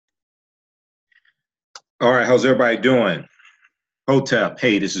All right, how's everybody doing? Hotep.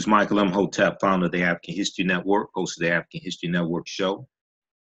 Hey, this is Michael Imhotep, founder of the African History Network, host of the African History Network show.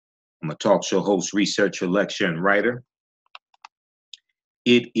 I'm a talk show host, researcher, lecturer, and writer.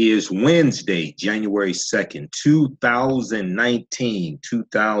 It is Wednesday, January 2nd, 2019.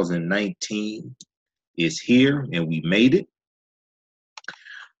 2019 is here, and we made it.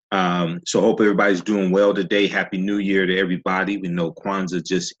 So hope everybody's doing well today. Happy New Year to everybody. We know Kwanzaa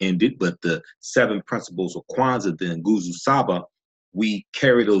just ended, but the 7 principles of Kwanzaa, the Nguzo Saba, we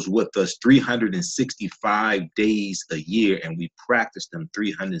carry those with us 365 days a year, and we practice them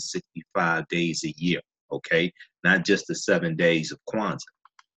 365 days a year, okay? Not just the 7 days of Kwanzaa.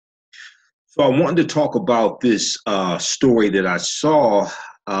 So I wanted to talk about this story that I saw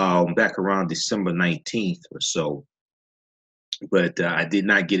back around December 19th or so, but I did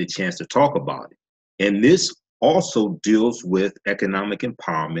not get a chance to talk about it. And this also deals with economic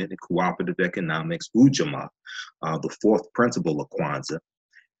empowerment and cooperative economics, Ujamaa, the 4th principle of Kwanzaa,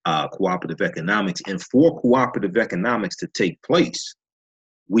 cooperative economics. And for cooperative economics to take place,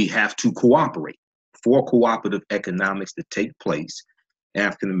 we have to cooperate. For cooperative economics to take place,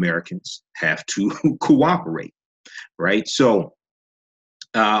 African Americans have to cooperate, right? So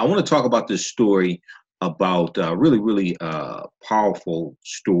I want to talk about this story about really powerful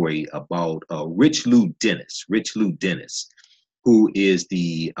story about Richelieu Dennis. Richelieu Dennis, who is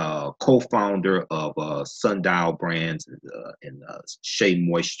the co-founder of Sundial Brands and Shea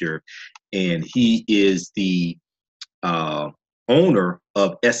Moisture, and he is the owner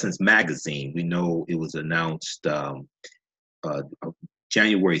of Essence Magazine. We know it was announced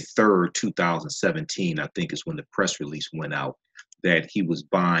January 3rd, 2017, I think is when the press release went out, that he was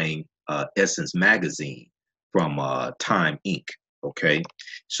buying Essence Magazine from Time Inc. Okay,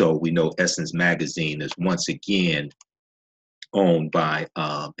 so we know Essence Magazine is once again owned by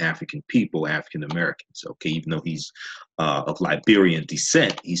African people, African Americans. Okay, even though he's of Liberian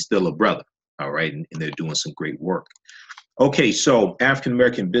descent, he's still a brother. All right, and they're doing some great work. Okay, so African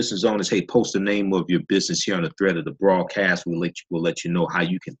American business owners, hey, post the name of your business here on the thread of the broadcast. We'll let you know how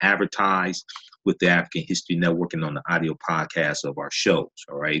you can advertise with the African History Network and on the audio podcast of our shows.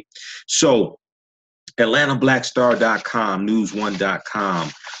 All right. So AtlantaBlackStar.com,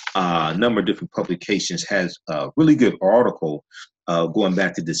 News1.com, a number of different publications has a really good article going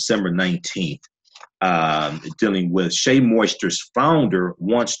back to December 19th. Dealing with Shea Moisture's founder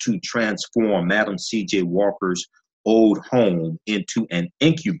wants to transform Madam C.J. Walker's old home into an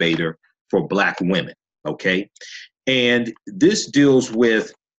incubator for Black women. Okay. And this deals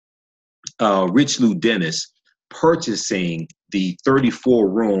with Richelieu Dennis purchasing the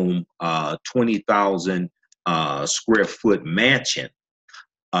 34-room, 20,000 square foot mansion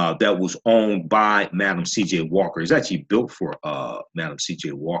that was owned by Madam C.J. Walker. It's actually built for Madam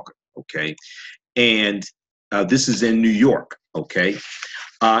C.J. Walker. Okay. And this is in New York. Okay.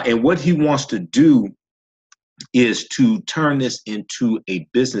 And what he wants to do is to turn this into a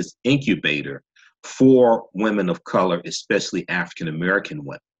business incubator for women of color, especially African American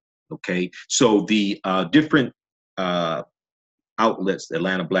women. Okay, so the different outlets,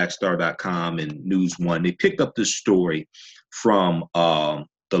 AtlantaBlackStar.com and News One, they picked up this story from the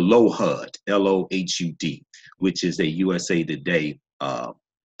LOHUD, LOHUD, which is a USA Today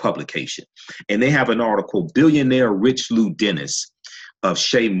publication, and they have an article: Billionaire Richelieu Dennis of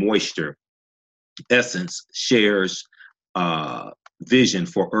Shea Moisture Essence shares vision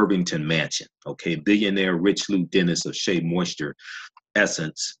for Irvington Mansion. Okay, billionaire Richelieu Dennis of Shea Moisture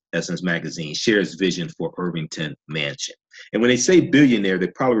Essence Magazine shares vision for Irvington Mansion. And when they say billionaire,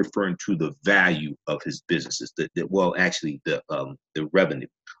 they're probably referring to the value of his businesses. The revenue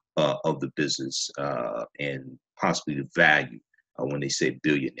of the business and possibly the value when they say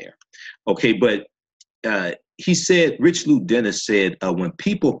billionaire. Okay, but he said, Richelieu Dennis said, when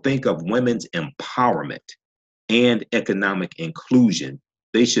people think of women's empowerment and economic inclusion,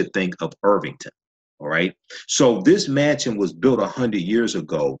 they should think of Irvington. All right. So this mansion was built 100 years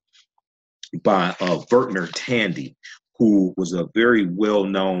ago by Vertner Tandy, who was a very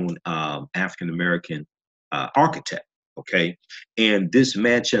well-known African-American architect. Okay. And this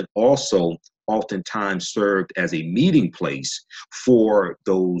mansion also oftentimes served as a meeting place for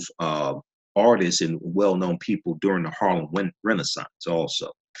those artists and well-known people during the Harlem Renaissance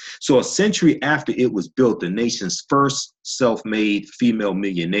also. So a century after it was built, the nation's first self-made female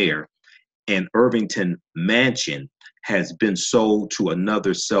millionaire and Irvington Mansion has been sold to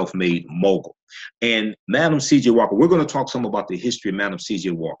another self-made mogul. And Madam C.J. Walker, we're going to talk some about the history of Madam C.J.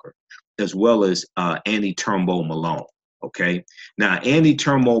 Walker, as well as Annie Turnbo Malone. Okay. Now, Annie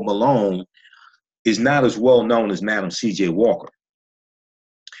Turnbo Malone is not as well known as Madam C.J. Walker.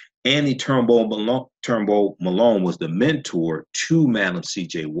 Turnbo Malone was the mentor to Madam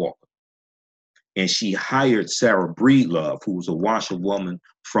C.J. Walker. And she hired Sarah Breedlove, who was a washerwoman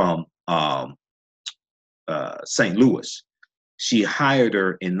from St. Louis. She hired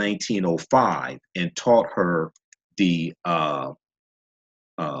her in 1905 and taught her the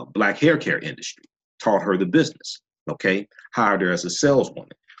black hair care industry, taught her the business, okay? Hired her as a saleswoman.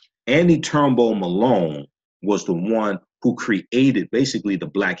 Annie Turnbo Malone was the one who created basically the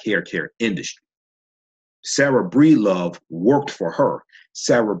black hair care industry. Sarah Breedlove worked for her.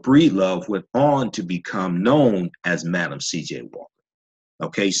 Sarah Breedlove went on to become known as Madam C.J. Walker.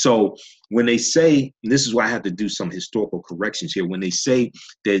 Okay, so when they say, and this is why I have to do some historical corrections here, when they say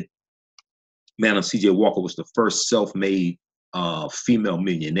that Madam C.J. Walker was the first self-made female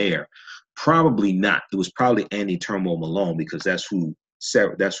millionaire, probably not. It was probably Annie Turnbo Malone, because that's who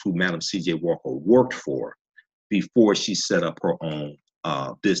Madam C.J. Walker worked for before she set up her own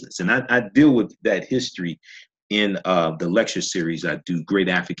business. And I deal with that history in the lecture series I do, Great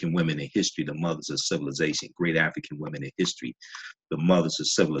African Women in History, the Mothers of Civilization, Great African Women in History, the Mothers of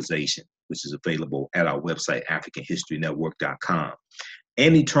Civilization, which is available at our website, AfricanHistoryNetwork.com.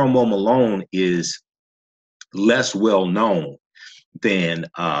 Annie Turnbo Malone is less well known than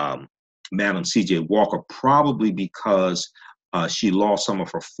Madam C.J. Walker, probably because she lost some of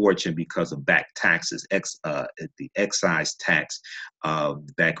her fortune because of back taxes, the excise tax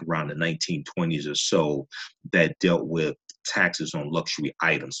back around the 1920s or so that dealt with taxes on luxury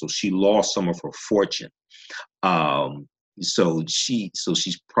items. So she lost some of her fortune. So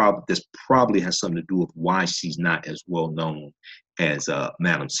she's probably, this probably has something to do with why she's not as well known as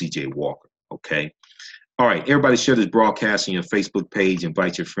Madam C.J. Walker. Okay. All right, everybody share this broadcast on your Facebook page.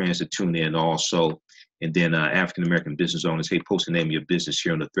 Invite your friends to tune in also. And then African American business owners, hey, post the name of your business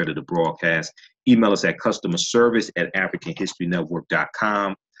here on the thread of the broadcast. Email us at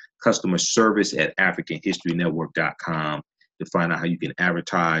customerservice@AfricanHistoryNetwork.com, customerservice@AfricanHistoryNetwork.com to find out how you can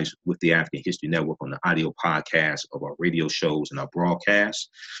advertise with the African History Network on the audio podcast of our radio shows and our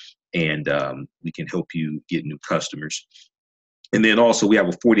broadcasts. And we can help you get new customers. And then also we have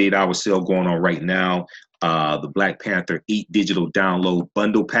a 48-hour sale going on right now. The Black Panther 8 digital download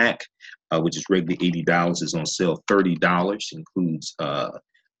bundle pack, which is regularly $80, is on sale $30. Includes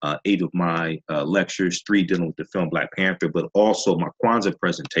 8 of my lectures, 3 dealing with the film Black Panther, but also my Kwanzaa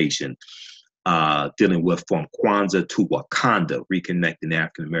presentation dealing with From Kwanzaa to Wakanda, reconnecting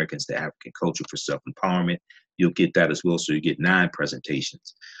African Americans to African culture for self-empowerment. You'll get that as well, so you get 9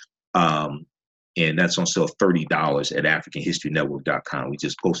 presentations. And that's on sale $30 at AfricanHistoryNetwork.com. We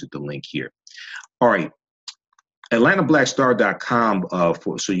just posted the link here. All right. AtlantaBlackStar.com,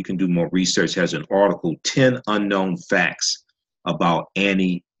 so you can do more research, has an article, 10 Unknown Facts About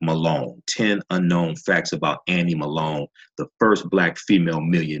Annie Malone. 10 Unknown Facts About Annie Malone, the first Black female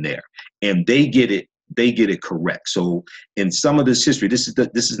millionaire. And they get it correct. So in some of this history, this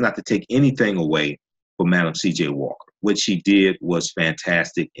is not to take anything away from Madam C.J. Walker. What she did was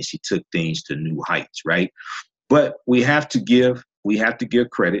fantastic, and she took things to new heights, right? But we have to give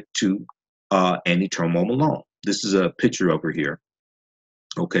credit to Annie Turnbo Malone. This is a picture of her here.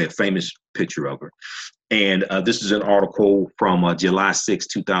 Okay, a famous picture of her. And this is an article from July 6,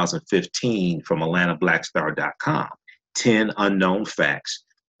 2015 from AtlantaBlackStar.com. 10 Unknown Facts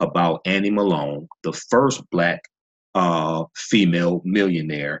About Annie Malone, the first Black female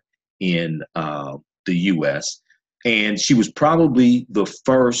millionaire in the U.S. And she was probably the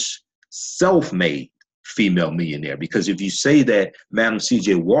first self-made female millionaire, because if you say that Madam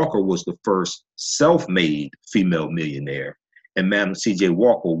C.J. Walker was the first self-made female millionaire and Madam C.J.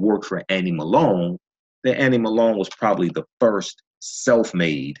 Walker worked for Annie Malone, then Annie Malone was probably the first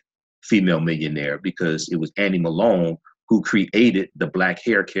self-made female millionaire, because it was Annie Malone who created the black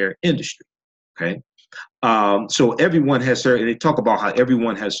hair care industry. Okay. So everyone has heard, and they talk about how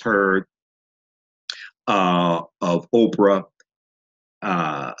everyone has heard of Oprah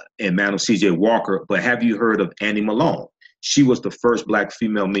and Madam C.J. Walker, but have you heard of Annie Malone? She was the first Black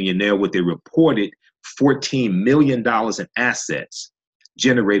female millionaire with a reported $14 million in assets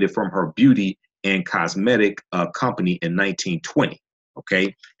generated from her beauty and cosmetic company in 1920.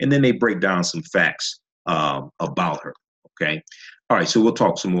 Okay, and then they break down some facts about her. Okay, all right, so we'll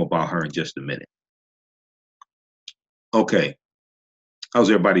talk some more about her in just a minute. Okay, how's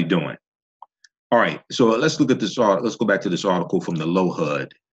everybody doing? All right, so let's look at this. Let's go back to this article from the Low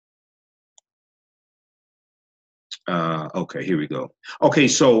HUD. Okay, here we go. Okay,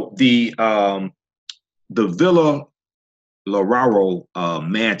 so the Villa Lewaro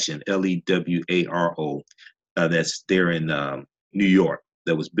mansion, Lewaro, that's there in New York,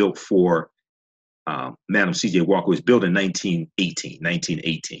 that was built for Madam C.J. Walker was built in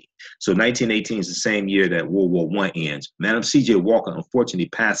 1918. So 1918 is the same year that World War I ends. Madam C.J. Walker unfortunately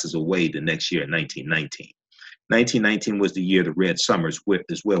passes away the next year in 1919. 1919 was the year of the Red Summers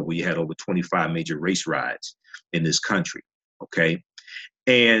as well, where you had over 25 major race riots in this country, okay?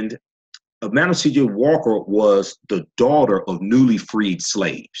 And Madam C.J. Walker was the daughter of newly freed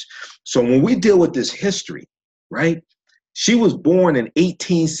slaves. So when we deal with this history, right, she was born in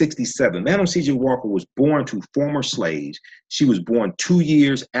 1867. Madam C.J. Walker was born to former slaves. She was born 2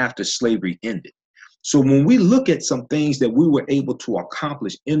 years after slavery ended. So when we look at some things that we were able to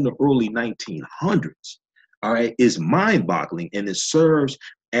accomplish in the early 1900s, all right, is mind-boggling, and it serves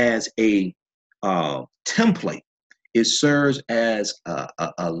as a template. It serves as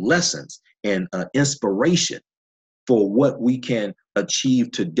a lessons and inspiration for what we can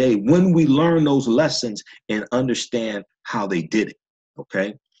achieve today when we learn those lessons and understand how they did it,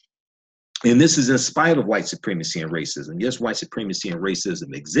 okay? And this is in spite of white supremacy and racism. Yes, white supremacy and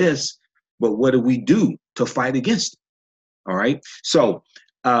racism exists, but what do we do to fight against it? All right? So,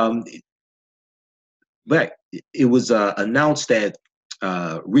 but it was announced that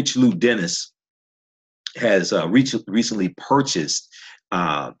Richelieu Dennis has recently purchased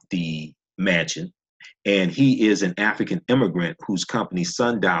the mansion, and he is an African immigrant whose company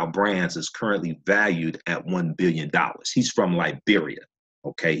Sundial Brands is currently valued at $1 billion. He's from Liberia,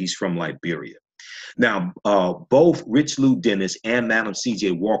 okay? He's from Liberia. Now, both Richelieu Dennis and Madam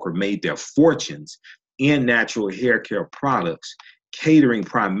C.J. Walker made their fortunes in natural hair care products, catering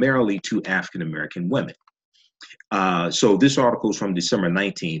primarily to African-American women. So this article is from December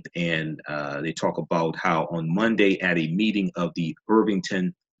 19th, and they talk about how on Monday at a meeting of the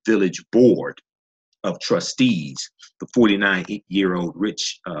Irvington Village Board of Trustees, the 49-year-old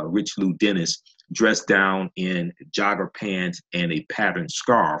Richelieu Dennis, dressed down in jogger pants and a patterned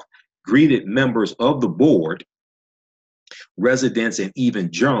scarf, greeted members of the board, residents, and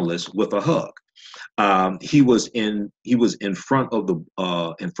even journalists with a hug. He was in front of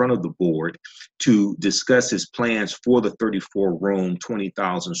the board to discuss his plans for the 34-room,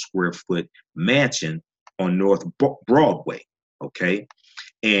 20,000 square foot mansion on North Broadway. Okay,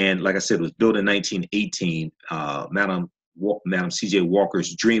 and like I said, it was built in 1918. Madam C.J.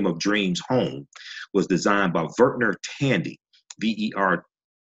 Walker's Dream of Dreams home was designed by Vertner Tandy, Vertner,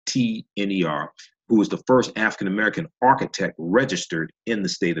 who was the first African-American architect registered in the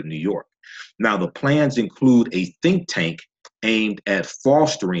state of New York. Now, the plans include a think tank aimed at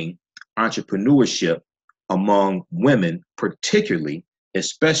fostering entrepreneurship among women,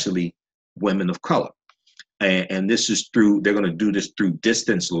 especially women of color. And this is they're going to do this through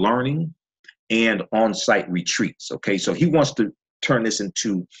distance learning and on-site retreats, okay? So he wants to turn this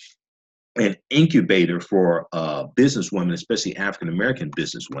into an incubator for businesswomen, especially African-American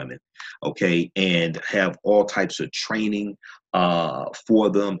businesswomen, okay, and have all types of training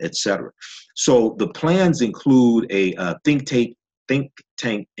for them, etc. So the plans include a think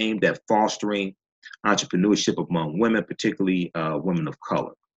tank aimed at fostering entrepreneurship among women, particularly women of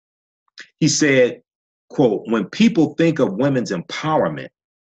color. He said, quote, "When people think of women's empowerment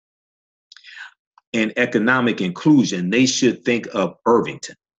and economic inclusion, they should think of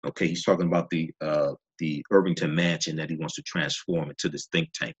Irvington." Okay, he's talking about the Irvington mansion that he wants to transform into this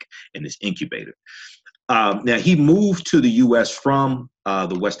think tank and this incubator. Now, he moved to the U.S. from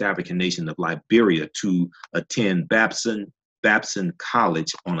the West African nation of Liberia to attend Babson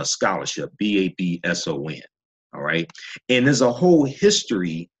College on a scholarship, Babson. All right, and there's a whole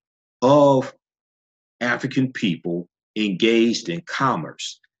history of African people engaged in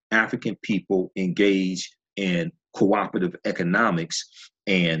commerce, African people engaged in cooperative economics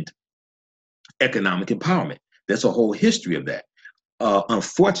and economic empowerment. There's a whole history of that.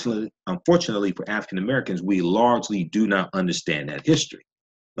 Unfortunately for African Americans, we largely do not understand that history,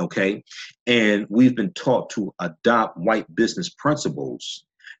 okay? And we've been taught to adopt white business principles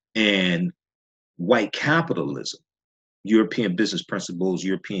and white capitalism, European business principles,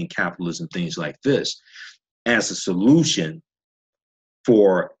 European capitalism, things like this, as a solution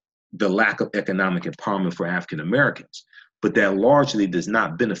for the lack of economic empowerment for African Americans. But that largely does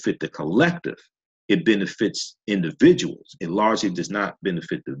not benefit the collective. It benefits individuals. It largely does not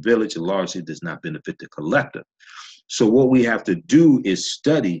benefit the village. It largely does not benefit the collective. So what we have to do is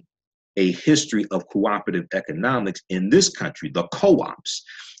study a history of cooperative economics in this country, the co-ops.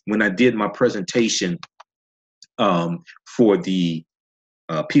 When I did my presentation for the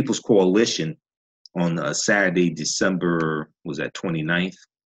People's Coalition on Saturday, December 29th,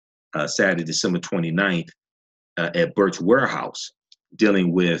 Saturday, December 29th, at Birch Warehouse,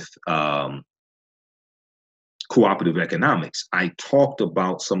 dealing with Cooperative Economics, I talked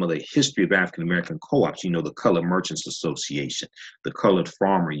about some of the history of African-American co-ops, the Colored Merchants Association, the Colored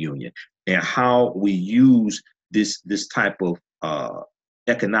Farmer Union, and how we use this type of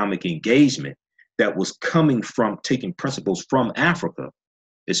economic engagement that was taking principles from Africa,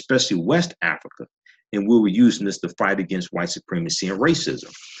 especially West Africa, and we were using this to fight against white supremacy and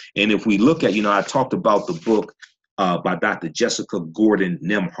racism. And if we look at, I talked about the book by Dr. Jessica Gordon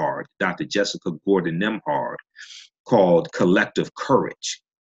Nembhard, called Collective Courage,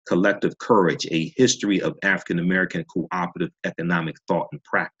 A History of African-American Cooperative Economic Thought and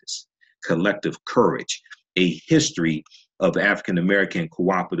Practice. Collective Courage, A History of African-American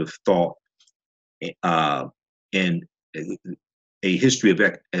Cooperative Thought and A History of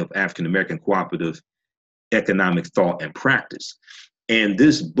African-American Cooperative Economic Thought and Practice. And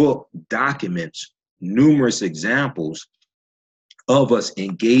this book documents numerous examples of us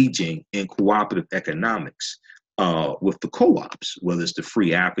engaging in cooperative economics with the co-ops, whether it's the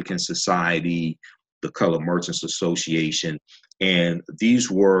Free African Society, the Colored Merchants Association, and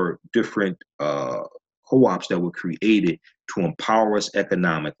these were different co-ops that were created to empower us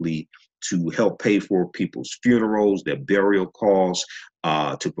economically, to help pay for people's funerals, their burial costs,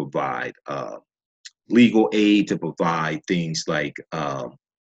 to provide legal aid, to provide things like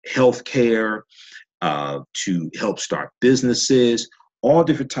health care, to help start businesses, all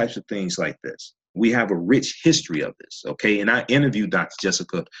different types of things like this. We have a rich history of this, okay? And I interviewed Dr.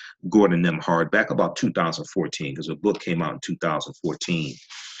 Jessica Gordon Nembhard back about 2014, because her book came out in 2014.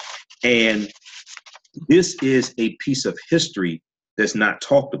 And this is a piece of history that's not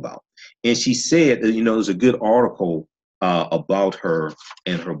talked about. And she said, there's a good article about her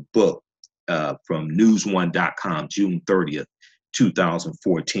in her book from newsone.com, June 30th,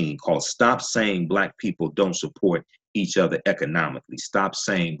 2014, called Stop Saying Black People Don't Support Each Other Economically. Stop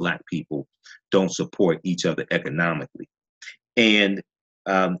saying Black people don't support each other economically. And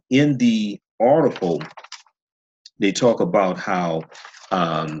in the article, they talk about how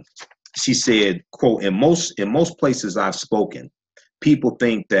she said, quote, in most places I've spoken, people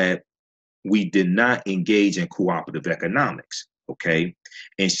think that we did not engage in cooperative economics, okay?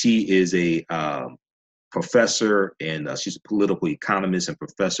 And she is a professor, and she's a political economist and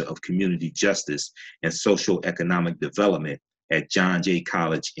professor of community justice and social economic development at John Jay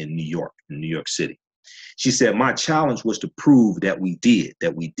College in New York City. She said, my challenge was to prove that we did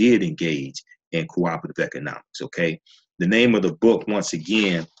engage in cooperative economics, okay? The name of the book, once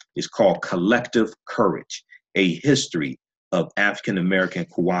again, is called Collective Courage, A History of African-American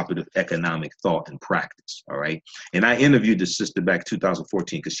Cooperative Economic Thought and Practice, all right? And I interviewed the sister back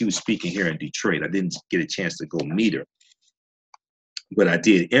 2014 because she was speaking here in Detroit. I didn't get a chance to go meet her, but I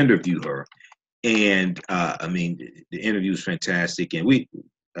did interview her. And the interview was fantastic. And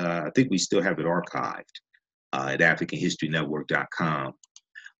I think we still have it archived at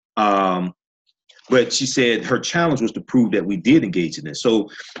AfricanHistoryNetwork.com. But she said her challenge was to prove that we did engage in this. So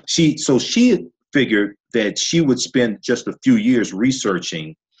she figured that she would spend just a few years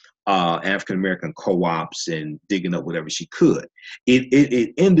researching African-American co-ops and digging up whatever she could.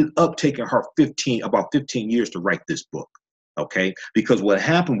 It ended up taking her about 15 years to write this book, okay? Because what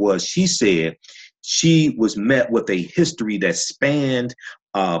happened was, she said she was met with a history that spanned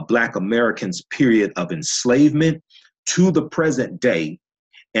Black Americans' period of enslavement to the present day,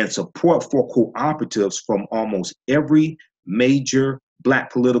 and support for cooperatives from almost every major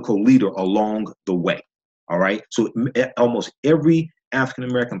Black political leader along the way, all right? So almost every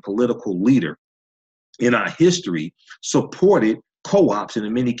African-American political leader in our history supported co-ops, and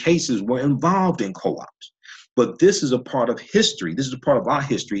in many cases were involved in co-ops. But this is a part of history. This is a part of our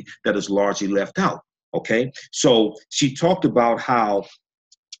history that is largely left out, okay? So she talked about how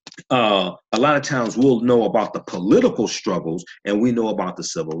a lot of times we'll know about the political struggles, and we know about the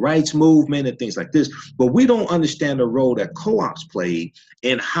civil rights movement and things like this, but we don't understand the role that co-ops played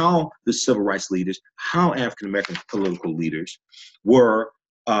in how the civil rights leaders, how African-American political leaders were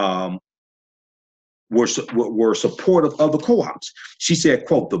supportive of the co-ops. She said,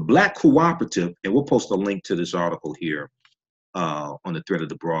 quote, the Black cooperative, and we'll post a link to this article here on the thread of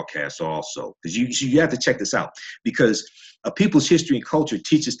the broadcast also, because you have to check this out, because a people's history and culture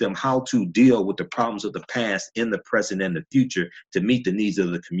teaches them how to deal with the problems of the past in the present and the future to meet the needs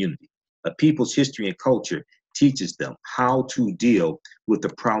of the community. A people's history and culture teaches them how to deal with the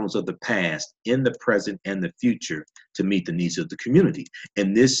problems of the past in the present and the future to meet the needs of the community.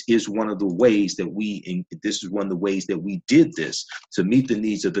 And this is one of the ways that we did this to meet the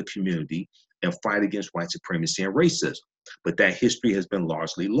needs of the community and fight against white supremacy and racism. But that history has been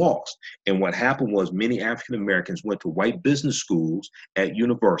largely lost. And what happened was many African Americans went to white business schools at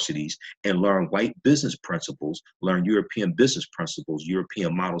universities and learned white business principles, learned European business principles,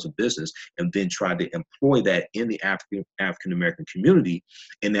 European models of business, and then tried to employ that in the African American community.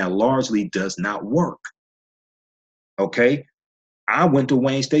 And that largely does not work. Okay? I went to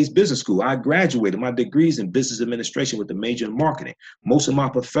Wayne State's business school. I graduated my degrees in business administration with a major in marketing. Most of my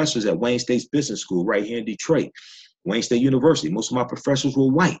professors at Wayne State's business school right here in Detroit, Wayne State University, most of my professors were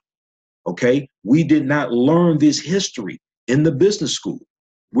white. Okay? We did not learn this history in the business school.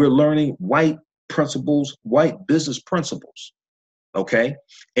 We're learning white principles, white business principles. Okay?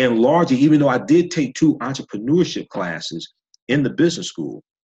 And largely, even though I did take 2 entrepreneurship classes in the business school,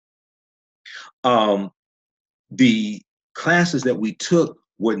 the classes that we took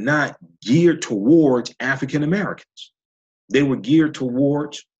were not geared towards African Americans. They were geared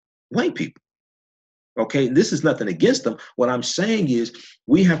towards white people. Okay, this is nothing against them. What I'm saying is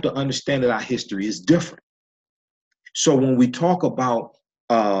we have to understand that our history is different. So when we talk about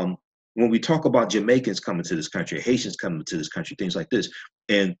Jamaicans coming to this country, Haitians coming to this country, things like this,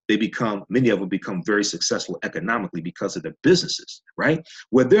 and many of them become very successful economically because of their businesses, right?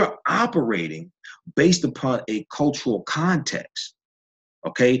 Where they're operating based upon a cultural context,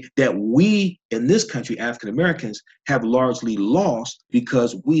 okay, that we in this country, African Americans, have largely lost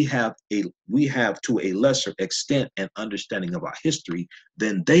because we have to a lesser extent an understanding of our history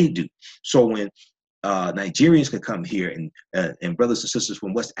than they do. So when Nigerians can come here and brothers and sisters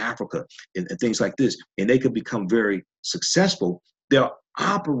from West Africa and things like this, and they could become very successful, they're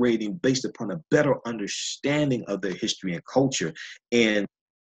operating based upon a better understanding of their history and culture and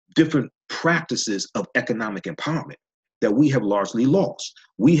different practices of economic empowerment that we have largely lost.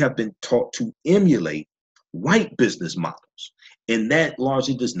 We have been taught to emulate white business models, and that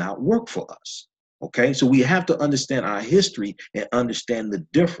largely does not work for us. Okay, so we have to understand our history and understand the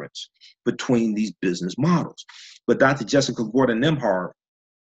difference between these business models. But Dr. Jessica Gordon-Nemhard,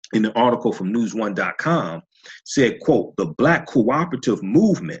 in an article from newsone.com, said, quote, "The Black cooperative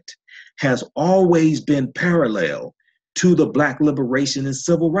movement has always been parallel to the Black liberation and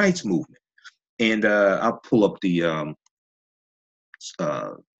civil rights movement." And I'll pull up the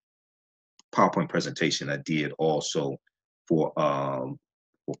PowerPoint presentation I did also for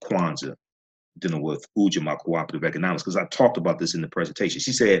Kwanzaa, dealing with Ujamaa Cooperative Economics, because I talked about this in the presentation.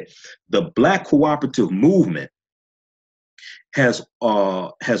 She said, the Black cooperative movement has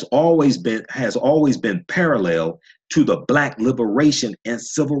always been parallel to the Black liberation and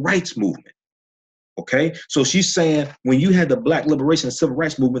civil rights movement. Okay, so she's saying when you had the Black liberation and civil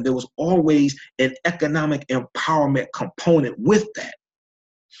rights movement, there was always an economic empowerment component with that.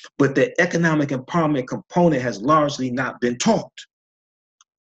 But the economic empowerment component has largely not been taught.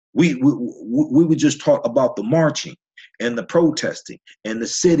 We would just talk about the marching and the protesting and the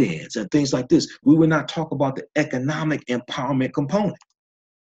sit-ins and things like this. We would not talk about the economic empowerment component.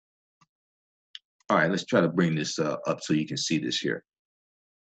 All right, let's try to bring this up so you can see this here.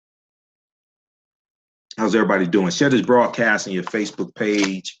 How's everybody doing? Share this broadcast on your Facebook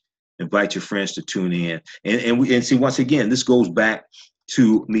page. Invite your friends to tune in. And see, once again, this goes back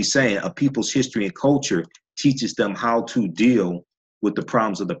to me saying a people's history and culture teaches them how to deal with the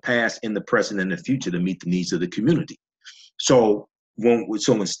problems of the past, in the present, and the future to meet the needs of the community. So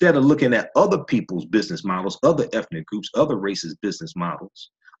instead of looking at other people's business models, other ethnic groups, other races' business models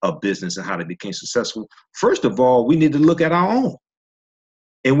of business and how they became successful, first of all, we need to look at our own.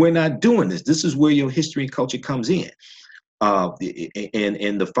 And we're not doing this. This is where your history and culture comes in. And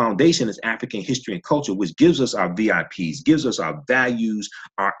the foundation is African history and culture, which gives us our VIPs, gives us our values,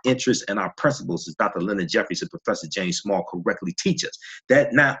 our interests, and our principles, as Dr. Leonard Jeffries and Professor James Small correctly teach us.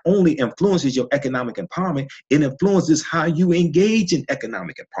 That not only influences your economic empowerment, it influences how you engage in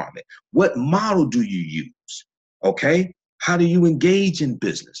economic empowerment. What model do you use? Okay? How do you engage in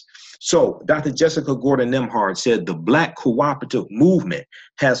business? So Dr. Jessica Gordon-Nemhard said the Black cooperative movement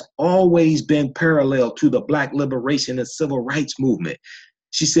has always been parallel to the Black liberation and civil rights movement.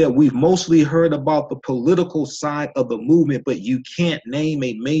 She said, we've mostly heard about the political side of the movement, but you can't name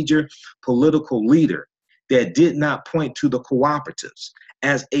a major political leader that did not point to the cooperatives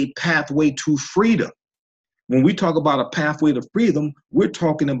as a pathway to freedom. When we talk about a pathway to freedom, we're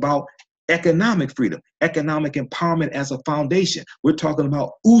talking about economic freedom, economic empowerment as a foundation. We're talking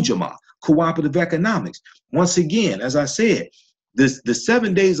about Ujamaa, cooperative economics. Once again, as I said, the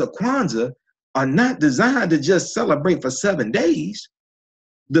 7 days of Kwanzaa are not designed to just celebrate for 7 days.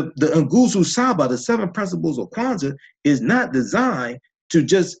 The Nguzo Saba, the 7 principles of Kwanzaa, is not designed to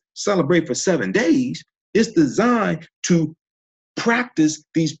just celebrate for 7 days. It's designed to practice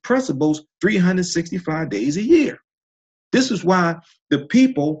these principles 365 days a year. This is why the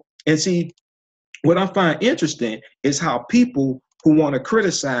people, and see, what I find interesting is how people who want to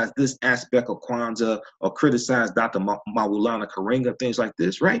criticize this aspect of Kwanzaa or criticize Dr. Maulana Karenga, things like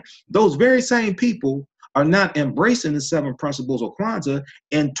this, right? Those very same people are not embracing the 7 principles of Kwanzaa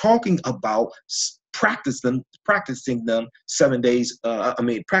and talking about practicing them 7 days,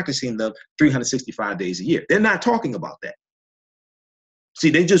 practicing them 365 days a year. They're not talking about that. See,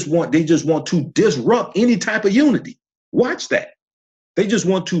 they just want to disrupt any type of unity. Watch that. They just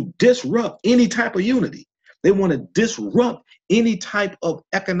want to disrupt any type of unity. They want to disrupt any type of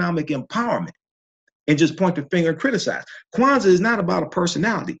economic empowerment and just point the finger and criticize. Kwanzaa is not about a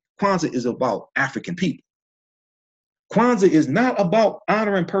personality. Kwanzaa is about African people. Kwanzaa is not about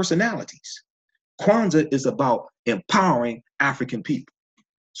honoring personalities. Kwanzaa is about empowering African people.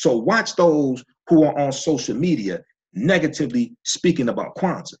 So watch those who are on social media negatively speaking about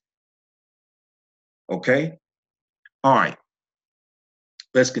Kwanzaa. Okay? All right.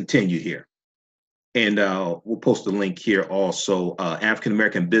 Let's continue here. And we'll post the link here also.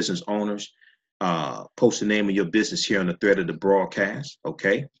 African-American business owners, post the name of your business here on the thread of the broadcast,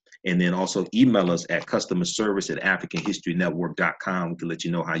 okay? And then also email us at customerservice@africanhistorynetwork.com. We can let you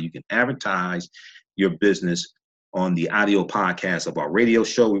know how you can advertise your business on the audio podcast of our radio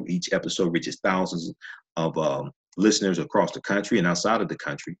show. Each episode reaches thousands of listeners across the country and outside of the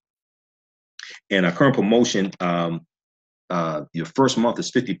country. And our current promotion, your first month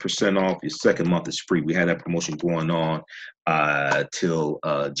is 50% off. Your second month is free. We had that promotion going on till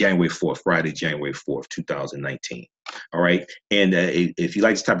January 4th, Friday, January 4th, 2019. All right. And if you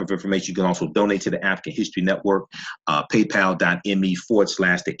like this type of information, you can also donate to the African History Network,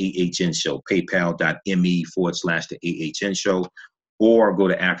 paypal.me/the AHN show, paypal.me/the AHN show, or go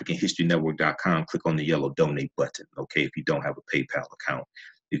to AfricanHistoryNetwork.com, click on the yellow donate button. Okay. If you don't have a PayPal account,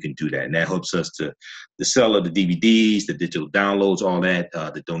 you can do that. And that helps us to the sale of the DVDs, the digital downloads, all that,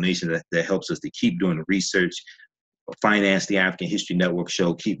 the donation that helps us to keep doing the research, finance the African History Network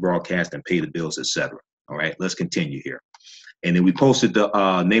show, keep broadcasting, pay the bills, etc. All right, let's continue here. And then we posted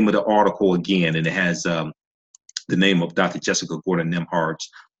the name of the article again, and it has the name of Dr. Jessica Gordon-Nemhard's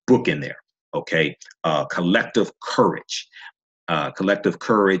book in there. Okay, Collective Courage. Collective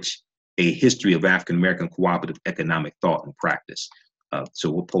Courage, A History of African American Cooperative Economic Thought and Practice. So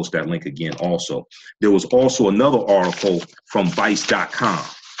we'll post that link again also. There was also another article from Vice.com.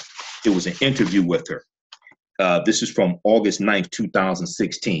 It was an interview with her. This is from August 9th,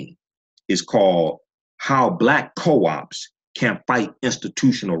 2016. It's called How Black Co-ops Can Fight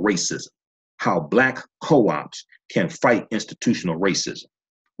Institutional Racism. How Black Co-ops Can Fight Institutional Racism.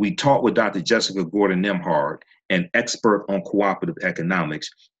 We talked with Dr. Jessica Gordon-Nemhard, an expert on cooperative economics,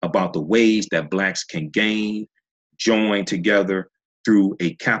 about the ways that Blacks can gain, join together through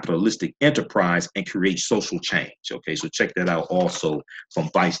a capitalistic enterprise and create social change. Okay, so check that out also from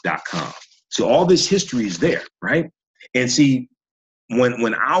Vice.com. So all this history is there, right? And see,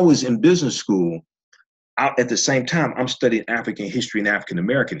 when I was in business school, at the same time, I'm studying African history and African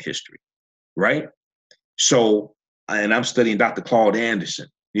American history, right? So, and I'm studying Dr. Claude Anderson,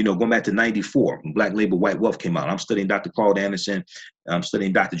 you know, going back to 94, when Black Labor, White Wealth came out. I'm studying Dr. Claude Anderson. I'm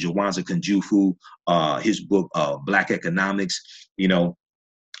studying Dr. Jawanza Kunjufu, his book, Black Economics. You know,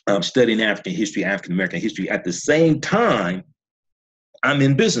 I'm studying African history, African American history. At the same time, I'm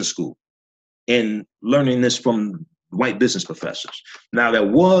in business school and learning this from white business professors. Now, there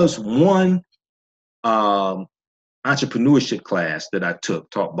was one entrepreneurship class that I took,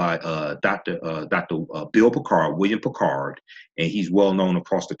 taught by Dr. Bill Picard, William Picard, and he's well known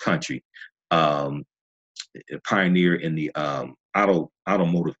across the country, a pioneer in the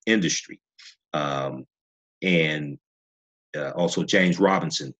automotive industry. And also James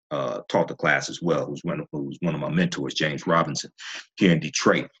Robinson taught the class as well, who's one of my mentors, James Robinson, here in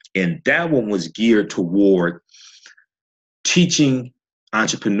Detroit. And that one was geared toward teaching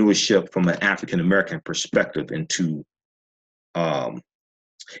entrepreneurship from an African-American perspective and to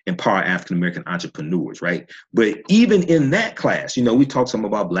empower African-American entrepreneurs, right? But even in that class, you know, we talked some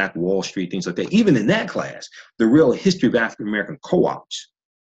about Black Wall Street, things like that. Even in that class, the real history of African-American co-ops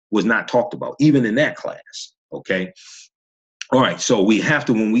was not talked about, even in that class, okay? All right, so we have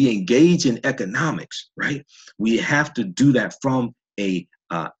to, when we engage in economics, right, we have to do that from a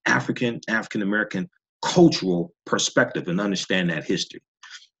African-American cultural perspective and understand that history.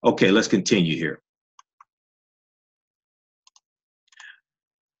 Okay, let's continue here.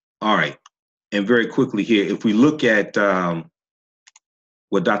 All right, and very quickly here, if we look at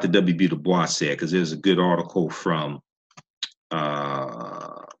what Dr. W.B. Du Bois said, because there's a good article from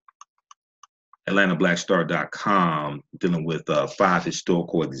AtlantaBlackStar.com, dealing with 5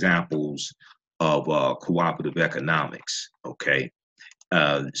 historical examples of cooperative economics. Okay,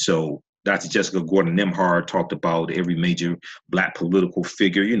 so Dr. Jessica Gordon Nimhard talked about every major Black political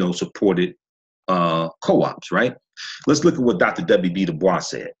figure, you know, supported co-ops, right? Let's look at what Dr. W.B. Du Bois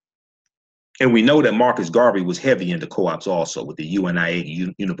said. And we know that Marcus Garvey was heavy into co-ops also with the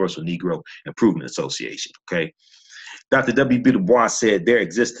UNIA, Universal Negro Improvement Association, okay? Dr. W.B. Du Bois said, there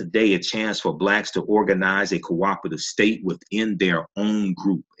exists today a chance for Blacks to organize a cooperative state within their own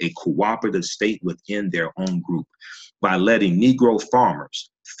group, a cooperative state within their own group, by letting Negro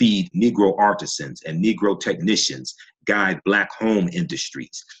farmers feed Negro artisans and Negro technicians guide Black home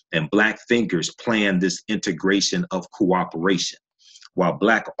industries, and Black thinkers plan this integration of cooperation, while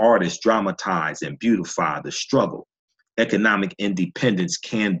Black artists dramatize and beautify the struggle. Economic independence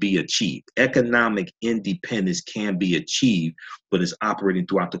can be achieved. Economic independence can be achieved, but it's operating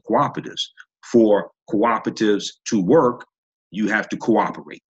throughout the cooperatives. For cooperatives to work, you have to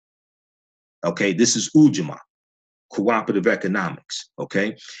cooperate. Okay, this is Ujamaa, cooperative economics.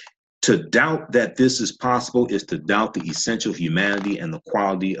 Okay, to doubt that this is possible is to doubt the essential humanity and the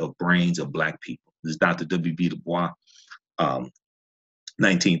quality of brains of Black people. This is Dr. W.B. Du Bois,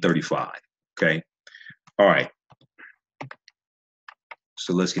 1935. Okay, all right.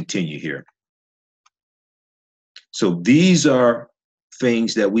 So let's continue here. So these are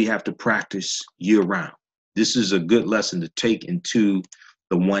things that we have to practice year round. This is a good lesson to take into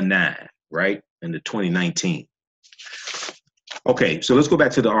the 19, right? In the 2019. Okay, so let's go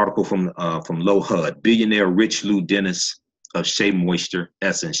back to the article from Low HUD. Billionaire Richelieu Dennis of Shea Moisture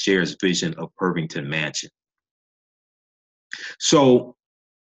Essence shares vision of Irvington Mansion. So,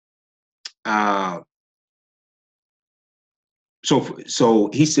 So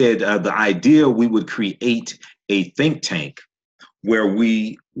he said the idea we would create a think tank where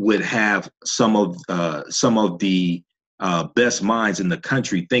we would have some of the best minds in the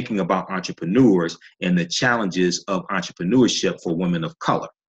country thinking about entrepreneurs and the challenges of entrepreneurship for women of color,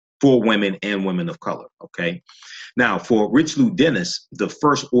 for women and women of color. Okay. Now, for Richelieu Dennis, the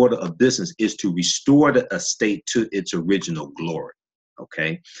first order of business is to restore the estate to its original glory.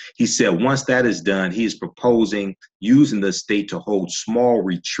 Okay, he said once that is done, he is proposing using the state to hold small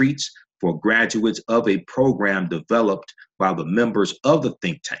retreats for graduates of a program developed by the members of the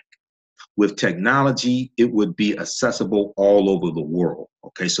think tank. With technology, it would be accessible all over the world.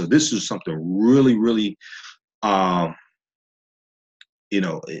 Okay, so this is something really, really,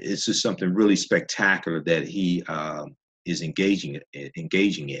 it's just something really spectacular that he is engaging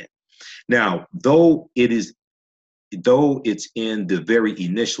in. Now, though it's in the very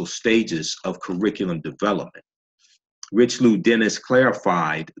initial stages of curriculum development, Richelieu Dennis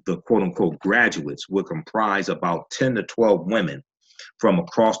clarified the quote-unquote graduates would comprise about 10 to 12 women from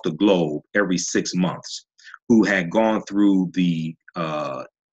across the globe every 6 months who had gone through the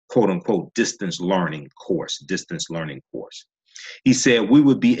quote-unquote distance learning course. He said we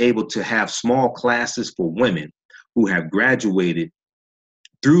would be able to have small classes for women who have graduated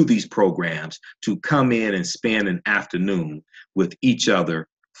through these programs to come in and spend an afternoon with each other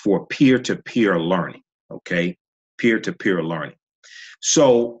for peer-to-peer learning, okay? Peer-to-peer learning.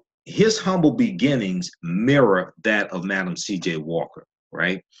 So his humble beginnings mirror that of Madam C.J. Walker,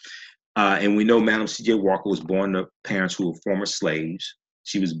 right? And we know Madam C.J. Walker was born to parents who were former slaves.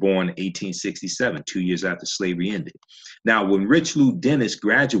 She was born in 1867, 2 years after slavery ended. Now, when Richelieu Dennis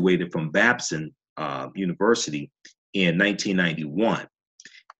graduated from Babson University in 1991,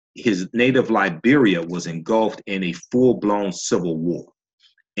 his native Liberia was engulfed in a full-blown civil war.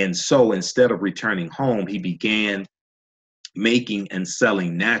 And so instead of returning home, he began making and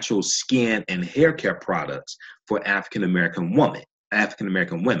selling natural skin and hair care products for African-American women.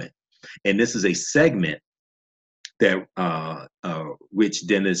 And this is a segment that Rich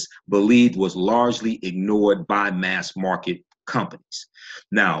Dennis believed was largely ignored by mass market companies.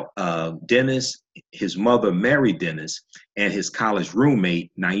 Now, Dennis, his mother, Mary Dennis, and his college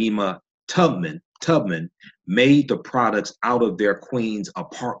roommate, Naima Tubman, made the products out of their Queens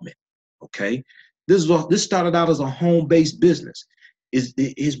apartment, okay? This started out as a home-based business.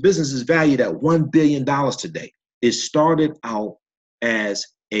 His business is valued at $1 billion today. It started out as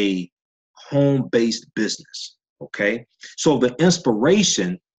a home-based business, okay? So the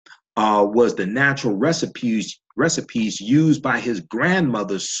inspiration was the natural recipes used by his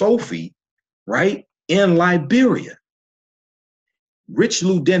grandmother, Sophie, right, in Liberia.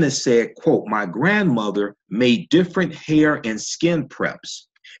 Richelieu Dennis said, quote, my grandmother made different hair and skin preps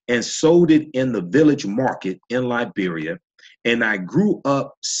and sold it in the village market in Liberia, and I grew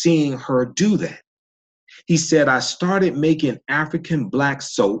up seeing her do that. He said, I started making African black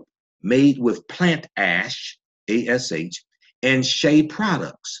soap, made with plant ash, ASH, and shea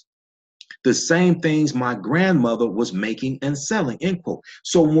products. The same things my grandmother was making and selling, end quote.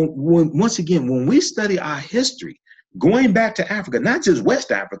 So once again, when we study our history, going back to Africa, not just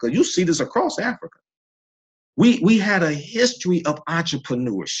West Africa, you see this across Africa. We had a history of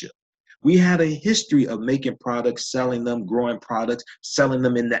entrepreneurship. We had a history of making products, selling them, growing products, selling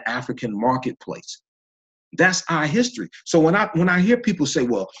them in the African marketplace. That's our history. So when I hear people say,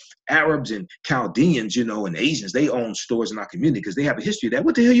 well, Arabs and Chaldeans, you know, and Asians, they own stores in our community because they have a history of that.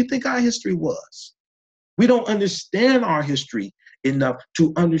 What the hell you think our history was? We don't understand our history enough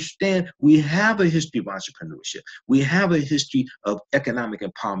to understand we have a history of entrepreneurship. We have a history of economic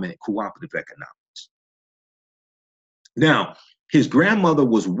empowerment, cooperative economics. Now, his grandmother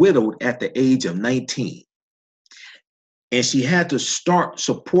was widowed at the age of 19, and she had to start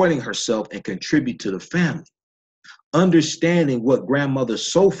supporting herself and contribute to the family. Understanding what grandmother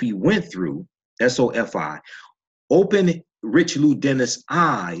Sophie went through, S-O-F-I, opened Richelieu Dennis'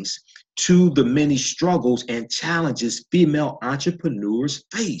 eyes to the many struggles and challenges female entrepreneurs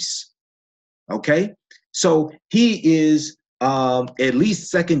face. Okay, so he is at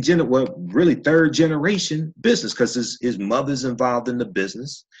least really third generation business, because his mother's involved in the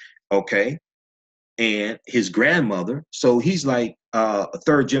business, okay, and his grandmother. So he's like a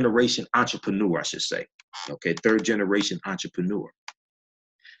third generation entrepreneur, I should say. Okay, third generation entrepreneur.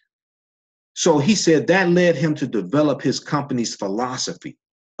 So he said that led him to develop his company's philosophy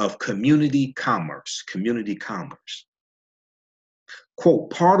of community commerce. Quote,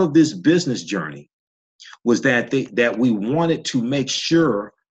 part of this business journey was that we wanted to make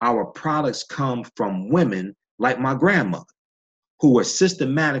sure our products come from women like my grandmother, who were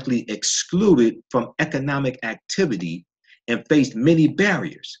systematically excluded from economic activity and faced many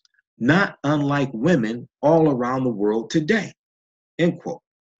barriers, not unlike women all around the world today, end quote.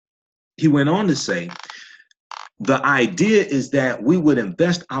 He went on to say, the idea is that we would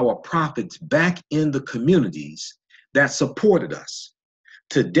invest our profits back in the communities that supported us.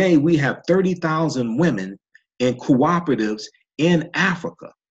 Today, we have 30,000 women in cooperatives in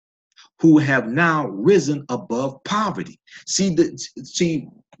Africa who have now risen above poverty. See,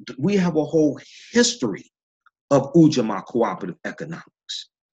 we have a whole history of Ujamaa cooperative economics,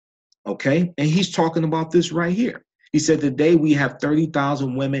 okay? And he's talking about this right here. He said, today we have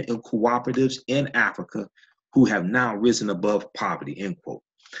 30,000 women in cooperatives in Africa who have now risen above poverty, end quote.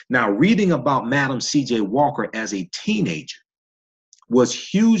 Now, reading about Madam C.J. Walker as a teenager was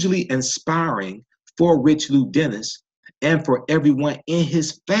hugely inspiring for Richelieu Dennis and for everyone in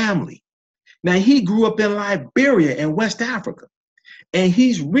his family. Now, he grew up in Liberia in West Africa, and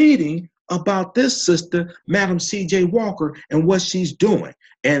he's reading about this sister, Madam C.J. Walker, and what she's doing.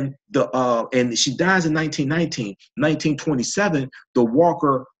 And she dies in 1919. 1927, the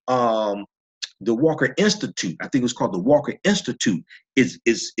Walker Institute, I think it was called the Walker Institute,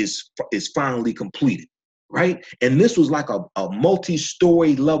 is finally completed. Right? And this was like a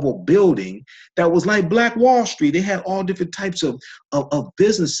multi-story level building that was like Black Wall Street. They had all different types of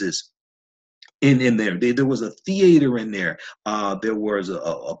businesses in there. There was a theater in there. There was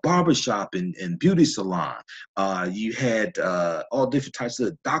a barbershop and beauty salon. You had all different types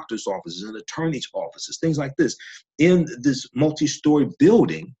of doctor's offices and attorney's offices, things like this, in this multi-story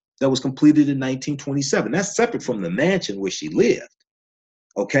building that was completed in 1927. That's separate from the mansion where she lived.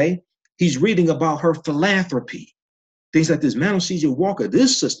 Okay? He's reading about her philanthropy, things like this. Madam C.J. Walker,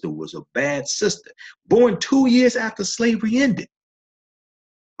 this sister was a bad sister, born 2 years after slavery ended.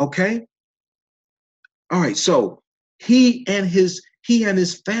 Okay? All right, so he and his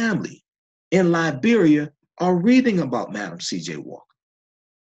family in Liberia are reading about Madam C.J. Walker.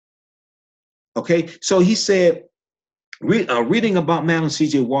 Okay, so he said, reading about Madam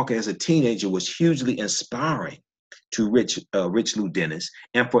C.J. Walker as a teenager was hugely inspiring to Richelieu Dennis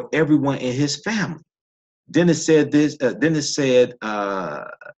and for everyone in his family. Dennis said this.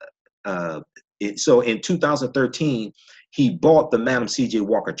 So in 2013, he bought the Madam C.J.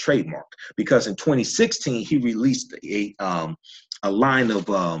 Walker trademark, because in 2016 he released a line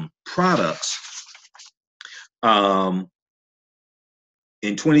of products. In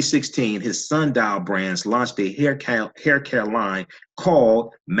 2016, his Sundial Brands launched a hair care line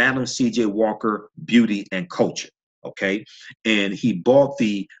called Madam C.J. Walker Beauty and Culture. Okay, and he bought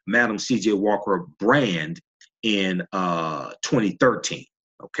the Madam C.J. Walker brand in 2013.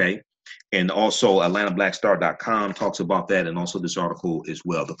 Okay, and also AtlantaBlackStar.com talks about that, and also this article as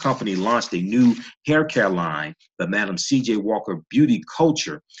well. The company launched a new hair care line, the Madam C.J. Walker Beauty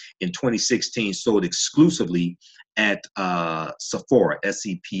Culture, in 2016, sold exclusively at Sephora,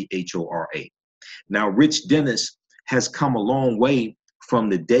 S-E-P-H-O-R-A. Now, Rich Dennis has come a long way from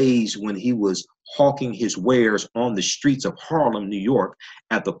the days when he was hawking his wares on the streets of Harlem, New York,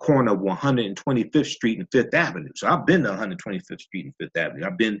 at the corner of 125th Street and Fifth Avenue. So I've been to 125th Street and Fifth Avenue.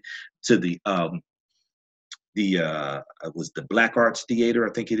 I've been to the was the Black Arts Theater,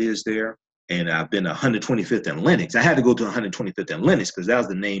 I think it is there. And I've been to 125th and Lenox. I had to go to 125th and Lenox because that was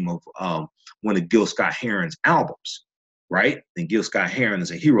the name of one of Gil Scott-Heron's albums, right? And Gil Scott-Heron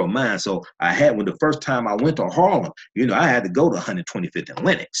is a hero of mine. So when the first time I went to Harlem, I had to go to 125th and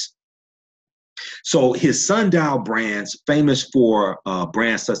Lenox. So his Sundial brands, famous for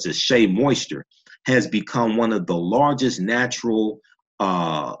brands such as Shea Moisture, has become one of the largest natural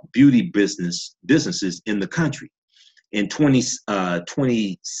beauty businesses in the country. In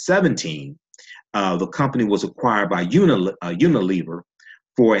 2017, the company was acquired by Unilever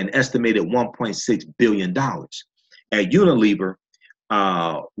for an estimated $1.6 billion. At Unilever,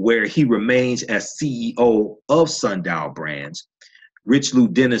 where he remains as CEO of Sundial Brands, Richelieu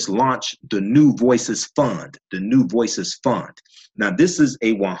Dennis launched the New Voices Fund, Now, this is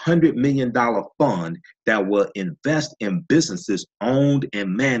a $100 million fund that will invest in businesses owned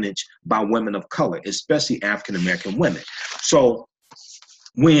and managed by women of color, especially African-American women. So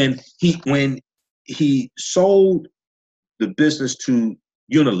when he sold the business to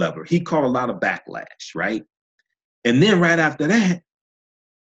Unilever, he caught a lot of backlash, right? And then right after that,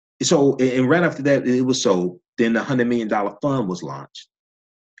 it was sold. Then the $100 million fund was launched.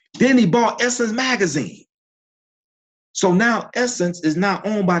 Then he bought Essence magazine. So now Essence is not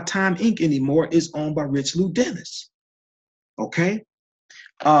owned by Time Inc. anymore. It's owned by Richelieu Dennis. Okay?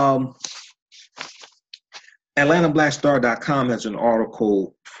 AtlantaBlackStar.com has an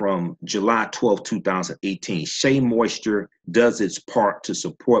article from July 12, 2018. Shea Moisture does its part to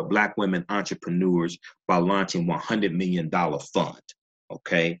support Black women entrepreneurs by launching $100 million fund.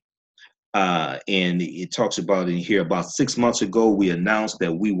 Okay? And it talks about in here, about 6 months ago, we announced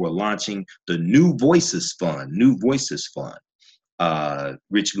that we were launching the New Voices Fund.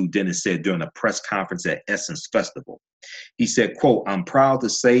 Richelieu Dennis said during a press conference at Essence Festival. He said, quote, "I'm proud to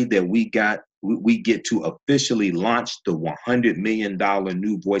say that we get to officially launch the $100 million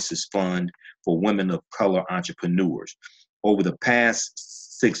New Voices Fund for women of color entrepreneurs. Over the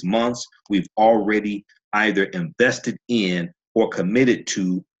past 6 months, we've already either invested in or committed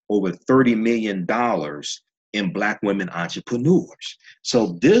to over $30 million in Black women entrepreneurs."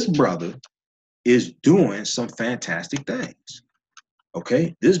 So this brother is doing some fantastic things.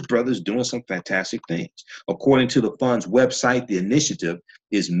 Okay, this brother's doing some fantastic things. According to the fund's website, the initiative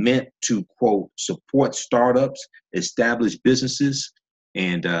is meant to, quote, support startups, establish businesses,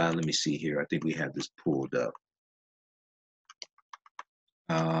 and let me see here. I think we have this pulled up.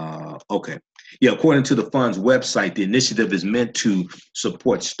 Okay. Yeah, according to the fund's website, the initiative is meant to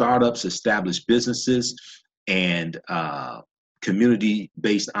support startups, establish businesses, and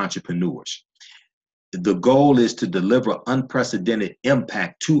community-based entrepreneurs. The goal is to deliver unprecedented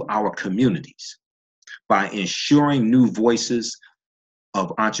impact to our communities by ensuring new voices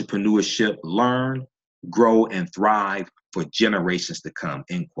of entrepreneurship learn, grow, and thrive for generations to come,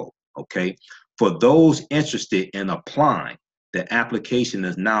 end quote. Okay. For those interested in applying, the application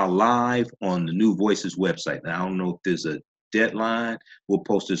is now live on the New Voices website. Now, I don't know if there's a deadline. We'll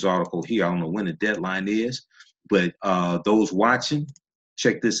post this article here. I don't know when the deadline is, but those watching,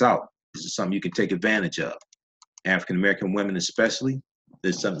 check this out. This is something you can take advantage of. African-American women especially,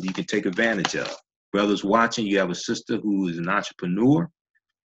 there's something you can take advantage of. Brothers watching, you have a sister who is an entrepreneur,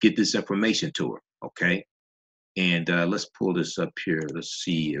 get this information to her, okay? And let's pull this up here. Let's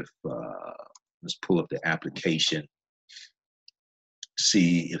see if, let's pull up the application.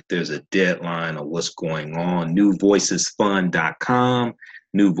 See if there's a deadline or what's going on. NewVoicesFund.com,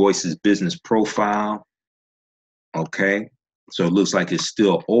 New Voices Business Profile. Okay, so it looks like it's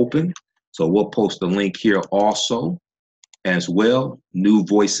still open. So we'll post the link here also as well.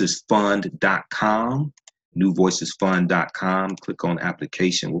 NewVoicesFund.com, NewVoicesFund.com. Click on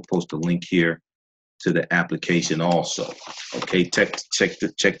application. We'll post a link here to the application also. Okay, check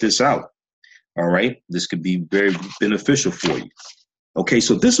this out. All right, this could be very beneficial for you. Okay,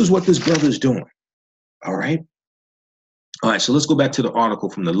 so this is what this brother is doing. All right. All right, so let's go back to the article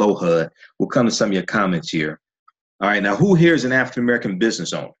from the Low HUD. We'll come to some of your comments here. All right, now who here is an African-American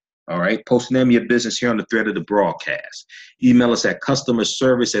business owner? All right, post the name of your business here on the thread of the broadcast. Email us at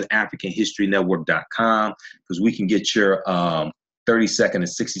customerservice@africanhistorynetwork.com because we can get your 30-second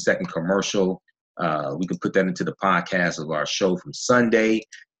and 60-second commercial. We can put that into the podcast of our show from Sunday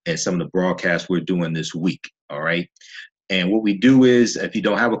and some of the broadcasts we're doing this week. All right. And what we do is, if you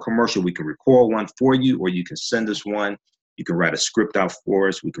don't have a commercial, we can record one for you, or you can send us one. You can write a script out for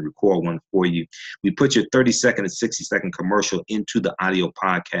us. We can record one for you. We put your 30-second and 60-second commercial into the audio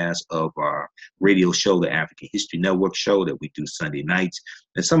podcast of our radio show, the African History Network show that we do Sunday nights,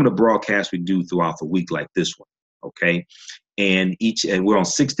 and some of the broadcasts we do throughout the week like this one, okay? And we're on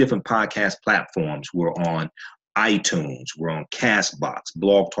 6 different podcast platforms. We're on iTunes, we're on Castbox,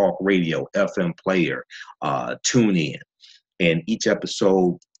 Blog Talk Radio, FM Player, TuneIn, and each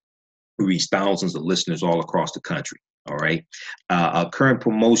episode we reach thousands of listeners all across the country. All right. Our current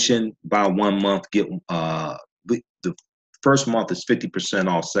promotion, buy 1 month, get the first month is 50%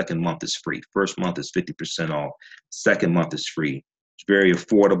 off, second month is free. First month is 50% off, second month is free. It's very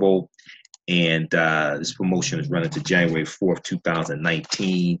affordable. And this promotion is running to January 4th,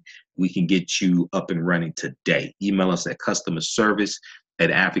 2019. We can get you up and running today. Email us at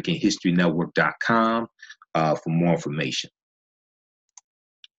customerservice@africanhistorynetwork.com for more information.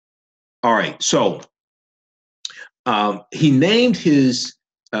 All right, so he named his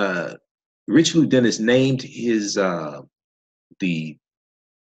Richelieu Dennis named his the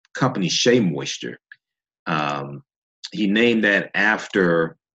company Shea Moisture. He named that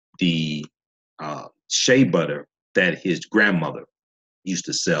after the shea butter that his grandmother used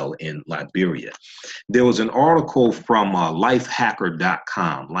to sell in Liberia. There was an article from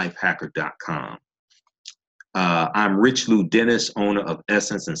lifehacker.com. I'm Richelieu Dennis, owner of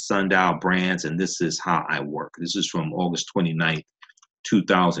Essence and Sundial Brands, and this is how I work. This is from August 29th,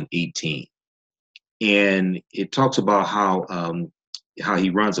 2018. And it talks about how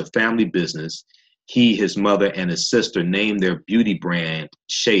he runs a family business. He, his mother, and his sister named their beauty brand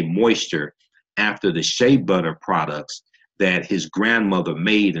Shea Moisture after the shea butter products that his grandmother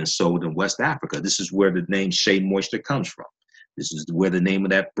made and sold in West Africa. This is where the name Shea Moisture comes from. This is where the name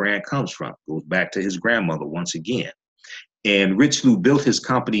of that brand comes from. Goes back to his grandmother once again. And Richelieu built his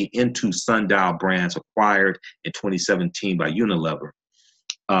company into Sundial Brands, acquired in 2017 by Unilever,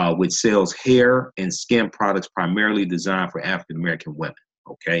 which sells hair and skin products primarily designed for African-American women,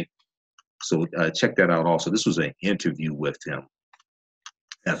 okay? So check that out also. This was an interview with him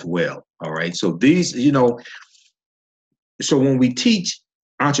as well, all right? So these, so when we teach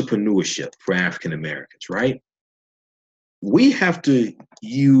entrepreneurship for African-Americans, right? We have to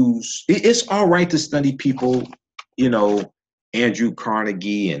use, it's all right to study people, Andrew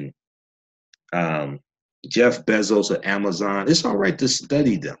Carnegie and Jeff Bezos of Amazon. It's all right to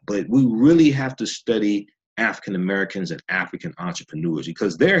study them, but we really have to study African Americans and African entrepreneurs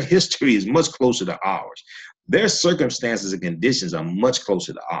because their history is much closer to ours. Their circumstances and conditions are much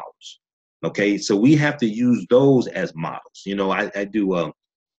closer to ours. Okay, so we have to use those as models. I do,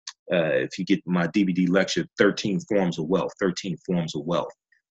 if you get my DVD lecture, 13 Forms of Wealth,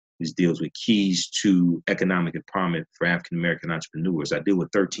 which deals with keys to economic empowerment for African American entrepreneurs. I deal with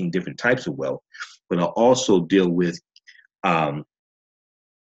 13 different types of wealth, but I also deal with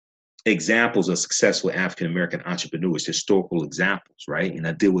examples of successful African American entrepreneurs, historical examples, right? And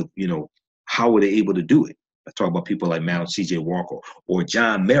I deal with, how were they able to do it? I talk about people like Madam C.J. Walker or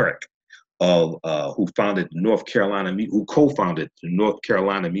John Merrick, who co-founded the North Carolina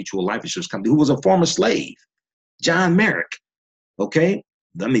Mutual Life Insurance Company, who was a former slave, John Merrick. Okay,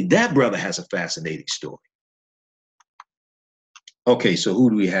 I mean that brother has a fascinating story. Okay, so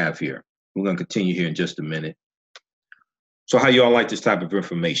who do we have here? We're gonna continue here in just a minute. So how you all like this type of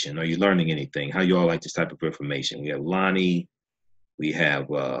information? Are you learning anything? How you all like this type of information? We have Lonnie, we have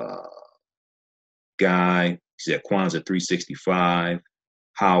Guy, he's at Kwanzaa 365,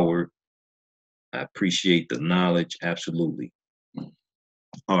 Howard. I appreciate the knowledge, absolutely.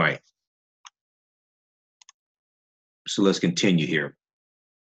 All right. So let's continue here.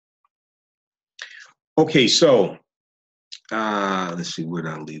 Okay, so let's see, where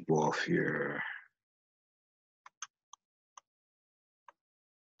did I leave off here?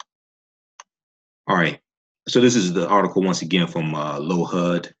 All right, so this is the article once again from Low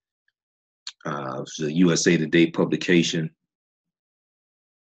HUD. It's a USA Today publication.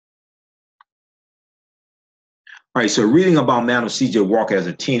 All right, so reading about Madam C.J. Walker as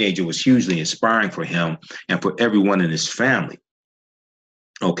a teenager was hugely inspiring for him and for everyone in his family.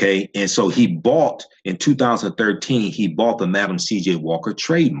 Okay, and so he bought, in 2013, he bought the Madam C.J. Walker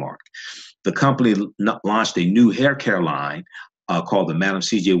trademark. The company launched a new hair care line called the Madam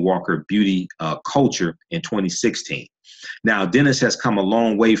C.J. Walker Beauty Culture in 2016. Now, Dennis has come a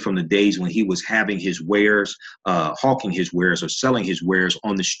long way from the days when he was having his wares, hawking his wares or selling his wares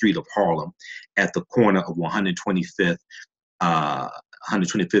on the street of Harlem at the corner of 125th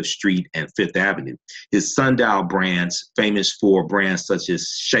Street and 5th Avenue. His Sundial Brands, famous for brands such as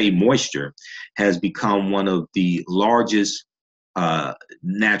Shea Moisture, has become one of the largest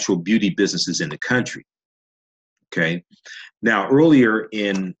natural beauty businesses in the country. Okay. Now, earlier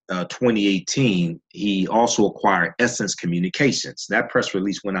in 2018, he also acquired Essence Communications. That press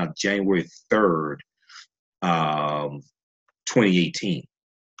release went out January 3rd, 2018,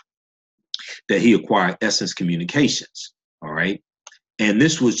 that he acquired Essence Communications. All right. And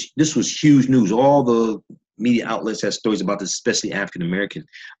this was huge news. All the media outlets had stories about this, especially African American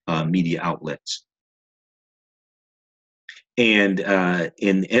media outlets. And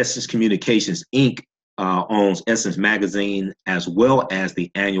in Essence Communications Inc. Owns Essence Magazine as well as the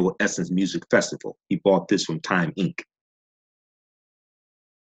annual Essence Music Festival. He bought this from Time Inc.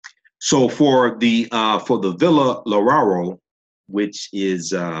 So for the Villa Lauraro, which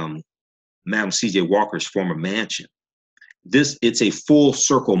is Madam C.J. Walker's former mansion, it's a full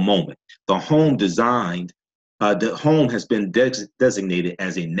circle moment. The home has been designated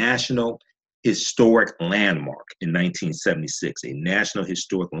as a National Historic Landmark in 1976, a National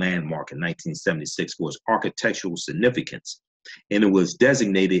Historic Landmark in 1976 for its architectural significance. And it was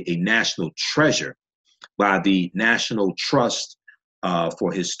designated a National Treasure by the National Trust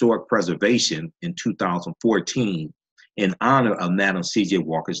for Historic Preservation in 2014 in honor of Madam C.J.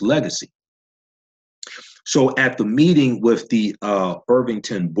 Walker's legacy. So at the meeting with the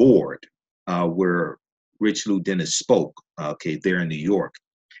Irvington board, where Richelieu Dennis spoke, there in New York,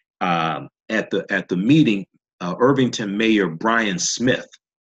 at the meeting, Irvington Mayor Brian Smith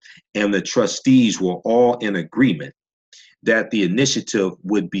and the trustees were all in agreement that the initiative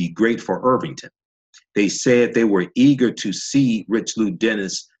would be great for Irvington. They said they were eager to see Richelieu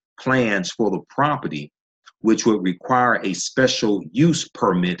Dennis plans for the property, which would require a special use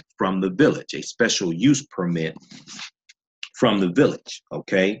permit from the village,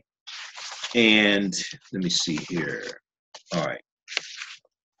 okay? And let me see here. All right.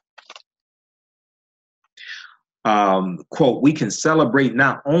 Quote, we can celebrate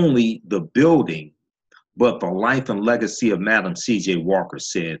not only the building, but the life and legacy of Madam C.J. Walker,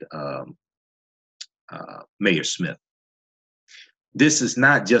 said Mayor Smith. This is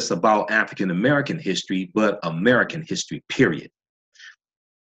not just about African-American history, but American history, period.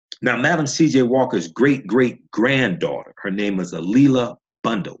 Now, Madam C.J. Walker's great-great-granddaughter, her name is Alila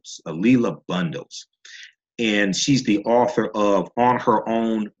Bundles, and she's the author of On Her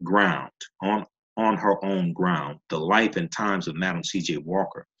Own Ground, The Life and Times of Madam C.J.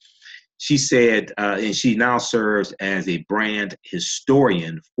 Walker. She said, and she now serves as a brand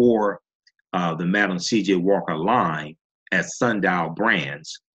historian for the Madam C.J. Walker line at Sundial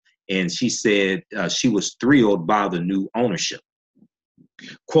Brands. And she said she was thrilled by the new ownership.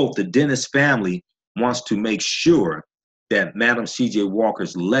 Quote, the Dennis family wants to make sure that Madam C.J.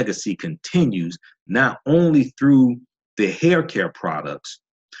 Walker's legacy continues not only through the hair care products,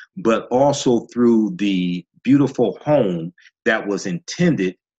 but also through the beautiful home that was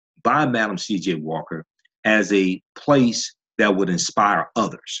intended by Madam C.J. Walker as a place that would inspire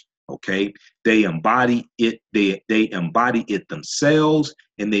others. Okay, they embody it. They embody it themselves,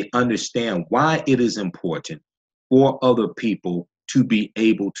 and they understand why it is important for other people to be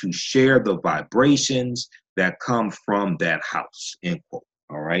able to share the vibrations that come from that house. End quote.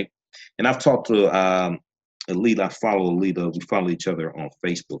 All right, and I've talked to Alita. I follow Alita. We follow each other on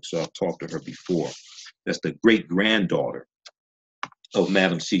Facebook, so I've talked to her before. That's the great-granddaughter of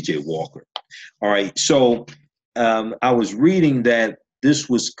Madam C.J. Walker. All right, so I was reading that this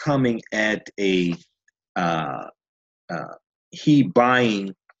was coming at he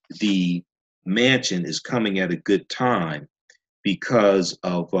buying the mansion is coming at a good time because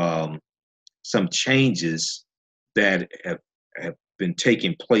of some changes that have been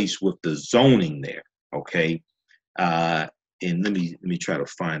taking place with the zoning there. Okay, and let me try to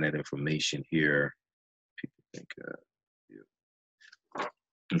find that information here. People think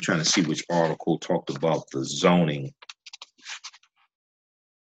I'm trying to see which article talked about the zoning.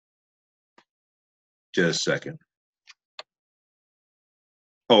 Just a second.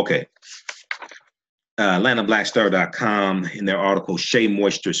 Okay. AtlantaBlackStar.com, in their article, Shea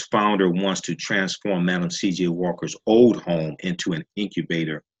Moisture's founder wants to transform Madam C.J. Walker's old home into an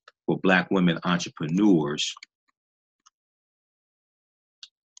incubator for Black women entrepreneurs.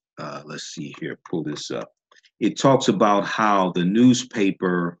 Let's see here, pull this up. It talks about how the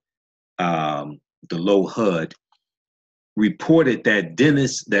newspaper, the Low HUD, reported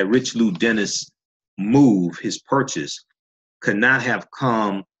that Richelieu Dennis his purchase, could not have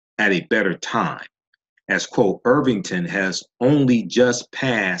come at a better time, as, quote, Irvington has only just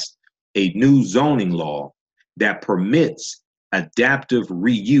passed a new zoning law that permits adaptive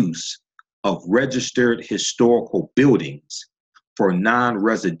reuse of registered historical buildings for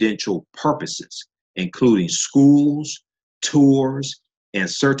non-residential purposes, including schools, tours, and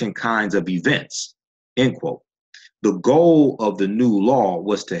certain kinds of events, end quote. The goal of the new law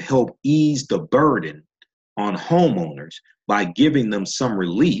was to help ease the burden on homeowners by giving them some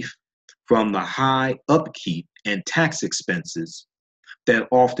relief from the high upkeep and tax expenses that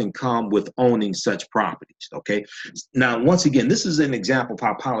often come with owning such properties, okay? Now, once again, this is an example of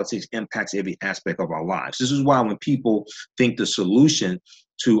how politics impacts every aspect of our lives. This is why when people think the solution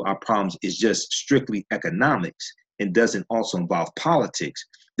to our problems is just strictly economics and doesn't also involve politics,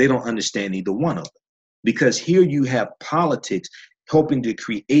 they don't understand either one of them. Because here you have politics hoping to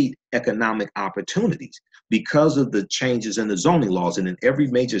create economic opportunities because of the changes in the zoning laws. And in every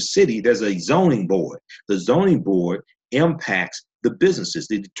major city, there's a zoning board. The zoning board impacts the businesses.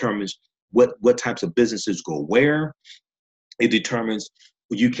 It determines what types of businesses go where. It determines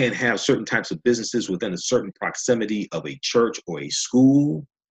you can't have certain types of businesses within a certain proximity of a church or a school,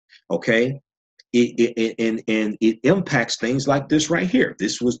 okay? It impacts things like this right here.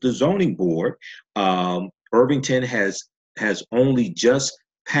 This was the zoning board. Irvington has only just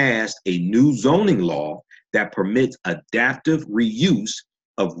passed a new zoning law that permits adaptive reuse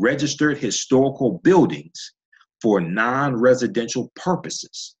of registered historical buildings for non-residential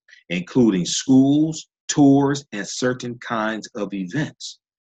purposes, including schools, tours, and certain kinds of events.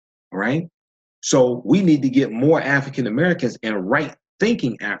 All right? So we need to get more African Americans and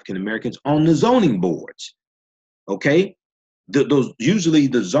right-thinking African Americans on the zoning boards. Okay? Usually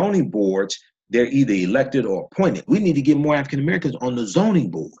the zoning boards, they're either elected or appointed. We need to get more African Americans on the zoning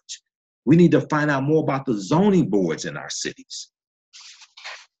boards. We need to find out more about the zoning boards in our cities.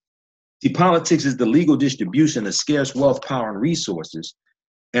 See, politics is the legal distribution of scarce wealth, power, and resources,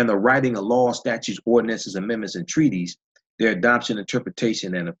 and the writing of laws, statutes, ordinances, amendments, and treaties, their adoption,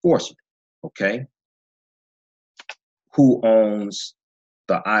 interpretation, and enforcement. Okay? Who owns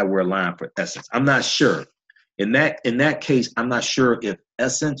the eyewear line for Essence? I'm not sure. In that case, I'm not sure if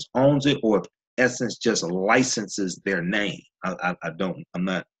Essence owns it or if Essence just licenses their name. I'm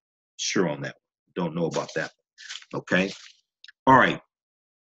not sure on that. Don't know about that. Okay. All right.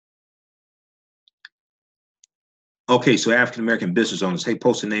 Okay, so African American business owners, hey,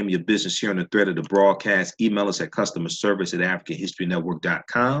 post the name of your business here on the thread of the broadcast. Email us at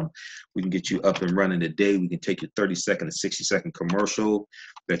customerservice@africanhistorynetwork.com. We can get you up and running today. We can take your 30-second to 60-second commercial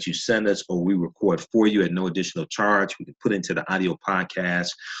that you send us, or we record for you at no additional charge. We can put into the audio podcast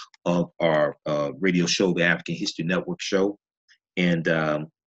of our radio show, the African History Network show, and our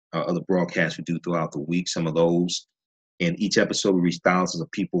other broadcasts we do throughout the week, some of those. In each episode, we reach thousands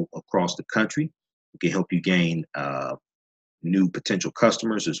of people across the country. We can help you gain new potential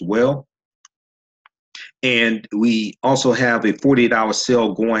customers as well. And we also have a 48-hour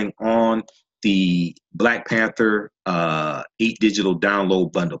sale going on the Black Panther 8 digital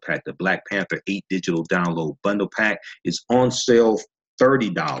download bundle pack. The Black Panther 8 digital download bundle pack is on sale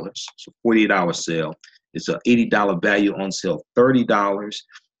 $30. So 48-hour sale. It's an $80 value on sale, $30.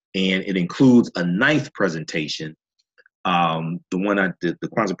 And it includes a 9th presentation. The one I did, the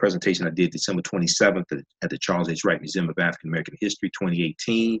Kwanzaa presentation I did December 27th at the Charles H. Wright Museum of African American History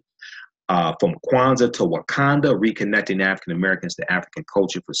 2018. From Kwanzaa to Wakanda, reconnecting African Americans to African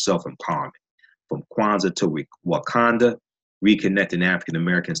culture for self-empowerment. From Kwanzaa to Wakanda, reconnecting African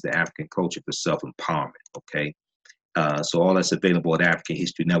Americans to African culture for self-empowerment. Okay. So all that's available at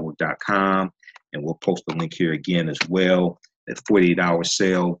AfricanHistoryNetwork.com, and we'll post the link here again as well. That 48-hour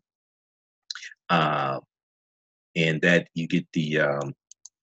sale. And that you get the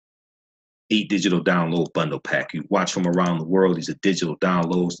 8 digital download bundle pack. You watch from around the world. These are digital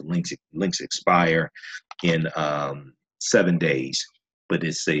downloads. The links expire in 7 days, but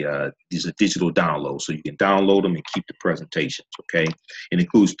it's these are digital downloads, so you can download them and keep the presentations. Okay, it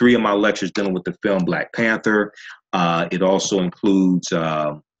includes 3 of my lectures dealing with the film Black Panther. It also includes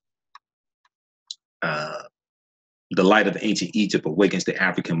The Light of Ancient Egypt Awakens the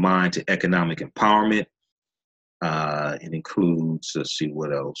African Mind to Economic Empowerment. It includes, let's see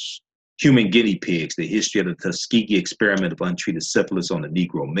what else. Human Guinea Pigs, the history of the Tuskegee experiment of untreated syphilis on the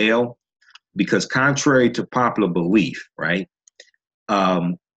Negro male. Because contrary to popular belief, right,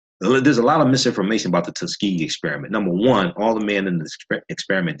 there's a lot of misinformation about the Tuskegee experiment. Number one, all the men in the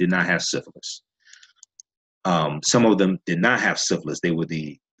experiment did not have syphilis. Some of them did not have syphilis. They were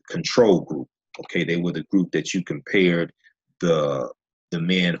the control group. Okay, they were the group that you compared the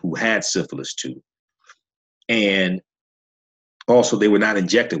men who had syphilis to. And also, they were not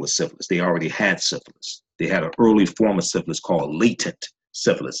injected with syphilis. They already had syphilis. They had an early form of syphilis called latent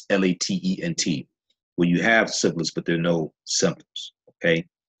syphilis, L-A-T-E-N-T, where you have syphilis, but there are no symptoms, okay?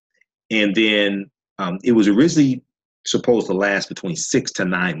 And then it was originally supposed to last between 6 to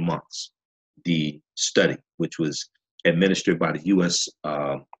 9 months, the study, which was administered by the U.S.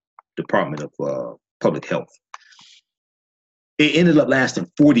 Department of Public Health. It ended up lasting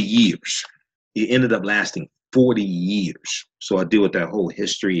 40 years. It ended up lasting 40 years. So I deal with that whole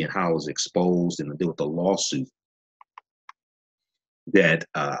history and how it was exposed, and I deal with the lawsuit that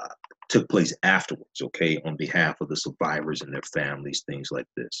took place afterwards, okay, on behalf of the survivors and their families, things like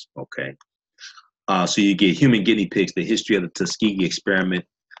this, okay. So you get Human Guinea Pigs, the history of the Tuskegee experiment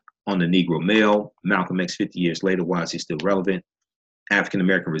on the Negro male, Malcolm X 50 years later, why is he still relevant?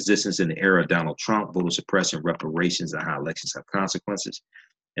 African-American resistance in the era of Donald Trump, voter suppression, reparations, and how elections have consequences.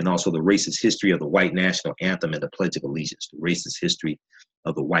 And also the racist history of the white national anthem and the Pledge of Allegiance, the racist history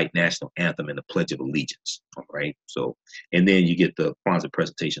of the white national anthem and the Pledge of Allegiance, all right? So, and then you get the Kwanzaa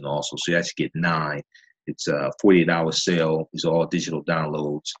presentation also. So you actually get 9. It's a 48-hour sale. These are all digital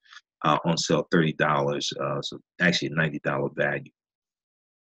downloads on sale, $30. So actually a $90 value.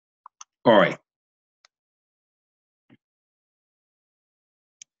 All right.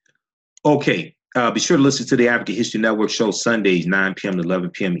 Okay. Be sure to listen to the African History Network show Sundays, 9 p.m. to 11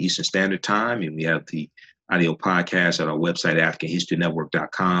 p.m. Eastern Standard Time. And we have the audio podcast at our website,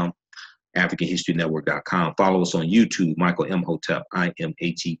 AfricanHistoryNetwork.com, AfricanHistoryNetwork.com. Follow us on YouTube, Michael Imhotep,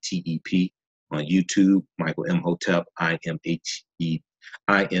 I-M-H-E-T-E-P. On YouTube, Michael Imhotep, I-M-H-O-T-E-P.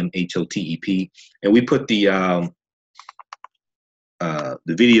 And we put the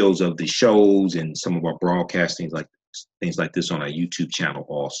videos of the shows and some of our broadcastings, like things like this, on our YouTube channel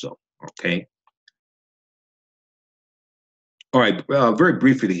also, okay? All right, very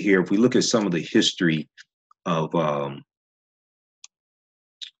briefly here, if we look at some of the history of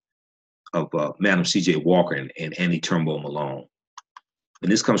Madam C.J. Walker and Annie Turnbo Malone. And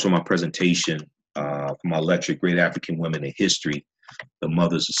this comes from my presentation from my lecture, Great African Women in History, the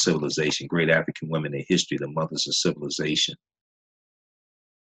Mothers of Civilization. Great African Women in History, the Mothers of Civilization.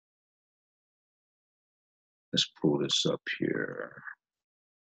 Let's pull this up here.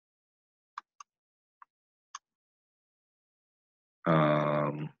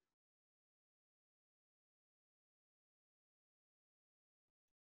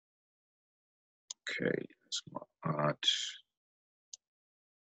 Okay, that's my aunt.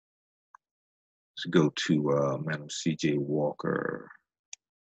 Let's go to Madam C.J. Walker.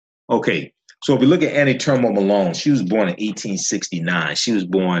 Okay, so if we look at Annie Turnbo Malone, she was born in 1869. She was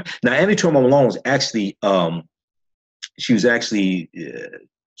born, now Annie Turnbo Malone was actually, she was actually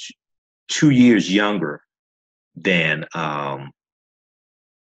 2 years younger than,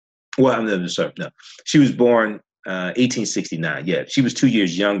 well, no, sorry, no. She was born 1869, yeah. She was 2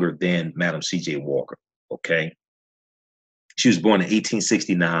 years younger than Madam C.J. Walker, okay? She was born in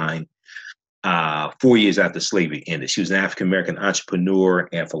 1869, 4 years after slavery ended. She was an African-American entrepreneur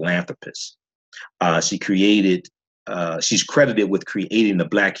and philanthropist. She's credited with creating the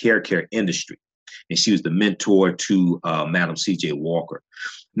black hair care industry, and she was the mentor to Madam C.J. Walker.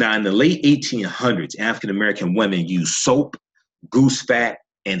 Now, in the late 1800s, African-American women used soap, goose fat,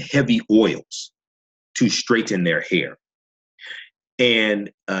 and heavy oils to straighten their hair. And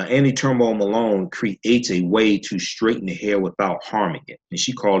Annie Turnbo Malone creates a way to straighten the hair without harming it. And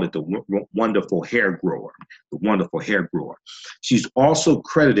she called it the wonderful hair grower, the wonderful hair grower. She's also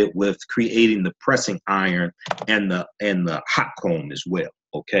credited with creating the pressing iron and the hot comb as well,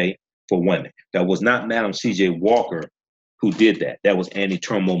 okay, for women. That was not Madam C.J. Walker who did that. That was Annie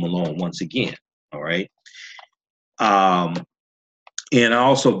Turnbo Malone once again, all right? And I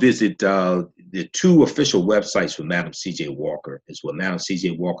also visit the 2 official websites for Madam C.J. Walker as well,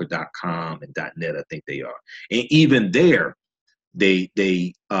 MadamCJWalker.com and .net, I think they are. And even there, they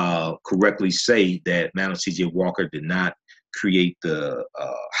correctly say that Madam C.J. Walker did not create the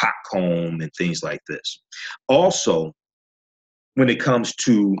hot comb and things like this. Also, when it comes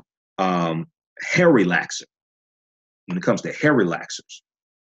to hair relaxer,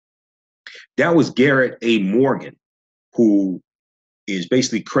 that was Garrett A. Morgan, who is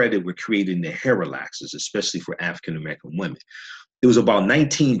basically credited with creating the hair relaxers, especially for African-American women. It was about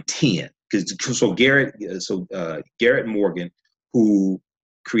 1910, Garrett Morgan, who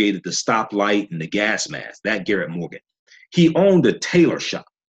created the stoplight and the gas mask, that Garrett Morgan, he owned a tailor shop,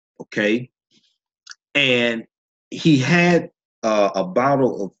 okay? And he had a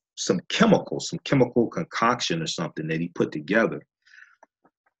bottle of some chemical concoction or something that he put together.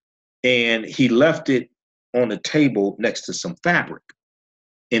 And he left it on the table next to some fabric,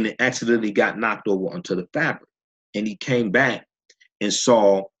 and it accidentally got knocked over onto the fabric. And he came back and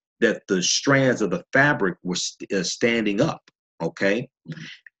saw that the strands of the fabric were standing up, okay?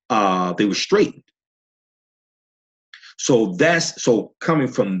 They were straightened. So coming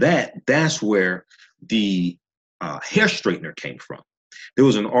from that, that's where the hair straightener came from. There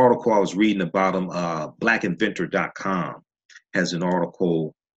was an article I was reading about them, blackinventor.com has an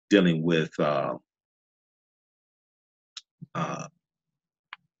article dealing with uh,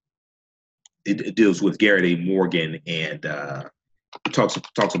 it deals with Garrett A. Morgan, and it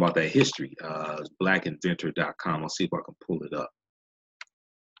talks about that history. Blackinventor.com. I'll see if I can pull it up.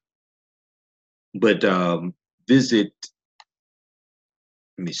 But visit.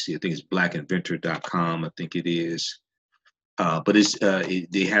 Let me see. I think it's blackinventor.com. I think it is. But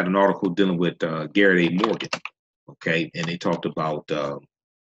they had an article dealing with Garrett A. Morgan. Okay, and they talked about the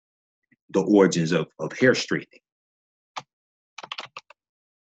origins of hair straightening.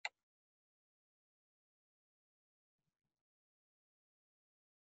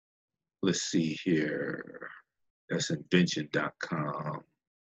 Let's see here. That's invention.com.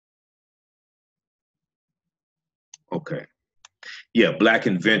 Okay. Yeah,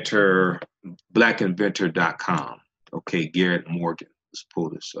 blackinventor.com. Okay, Garrett Morgan. Let's pull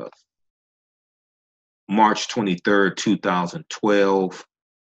this up. March 23rd, 2012.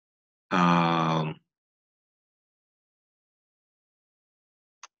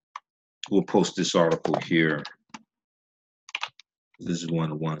 We'll post this article here. This is one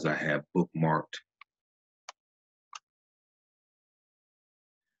of the ones I have bookmarked.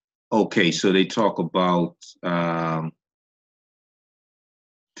 Okay, so they talk about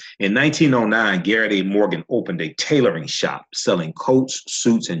in 1909, Garrett A. Morgan opened a tailoring shop selling coats,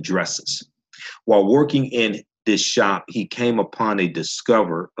 suits, and dresses. While working in this shop, he came upon a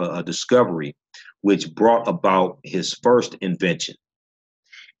discovery which brought about his first invention.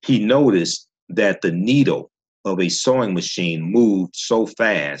 He noticed that the needle of a sewing machine moved so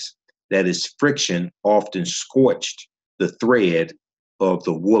fast that its friction often scorched the thread of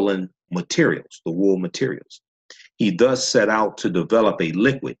the wool materials. He thus set out to develop a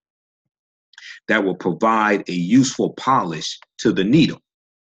liquid that will provide a useful polish to the needle,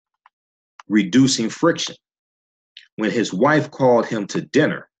 reducing friction. When his wife called him to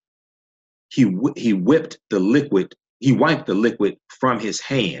dinner, he wiped the liquid from his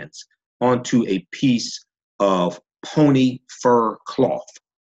hands onto a piece of pony fur cloth.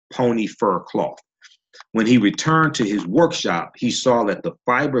 When he returned to his workshop, he saw that the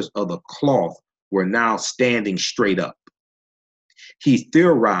fibers of the cloth were now standing straight up. He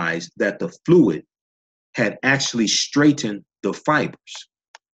theorized that the fluid had actually straightened the fibers.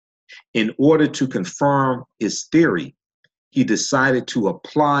 In order to confirm his theory, he decided to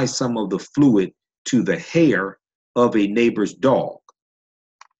apply some of the fluid to the hair of a neighbor's dog,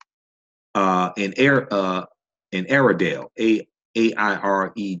 an Airedale, Airedale.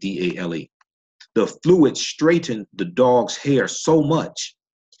 The fluid straightened the dog's hair so much,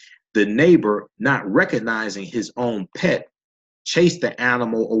 the neighbor, not recognizing his own pet, chased the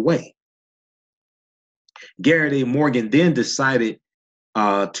animal away. Garrett A. Morgan then decided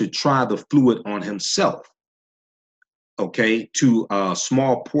to try the fluid on himself, okay, to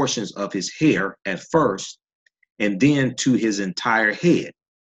small portions of his hair at first, and then to his entire head.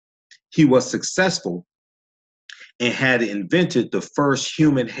 He was successful and had invented the first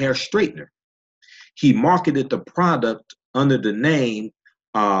human hair straightener. He marketed the product under the name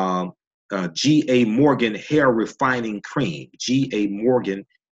G.A. Morgan Hair Refining Cream, G.A. Morgan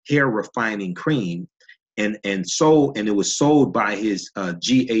Hair Refining Cream, and it was sold by his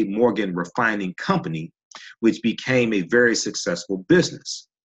G.A. Morgan Refining Company, which became a very successful business.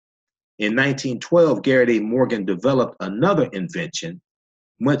 In 1912, Garrett A. Morgan developed another invention,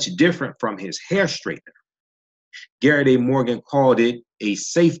 much different from his hair straightener. Garrett A. Morgan called it a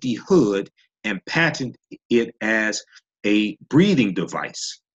safety hood and patented it as a breathing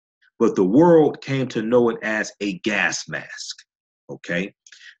device, but the world came to know it as a gas mask. Okay,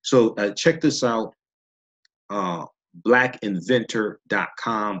 so check this out.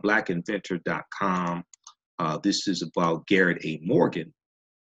 Blackinventor.com. This is about Garrett A. Morgan,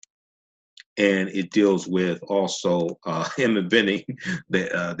 and it deals with also him inventing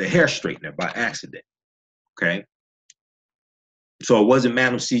the hair straightener by accident. Okay, so it wasn't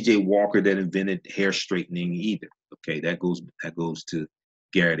Madam C.J. Walker that invented hair straightening either. Okay, that goes to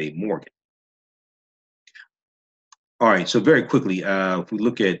Garrett A. Morgan. All right, so very quickly, if we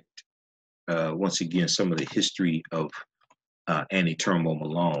look at once again some of the history of Turnbo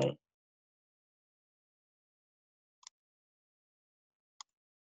Malone.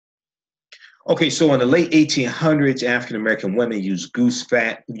 Okay, so in the late 1800s, African American women used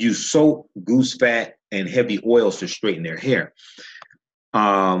soap, goose fat, and heavy oils to straighten their hair.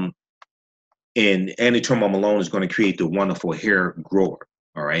 And Turnbo Malone is going to create the wonderful hair grower.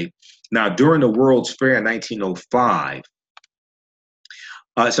 All right. Now, during the World's Fair in 1905,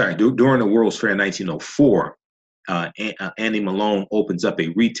 during the World's Fair in 1904, Annie Malone opens up a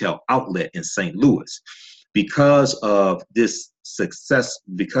retail outlet in St. Louis. Because of this success,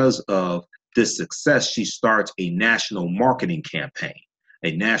 because of this success, she starts a national marketing campaign.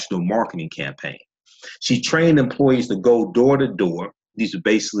 A national marketing campaign. She trained employees to go door to door. These are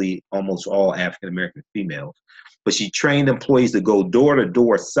basically almost all African American females, but she trained employees to go door to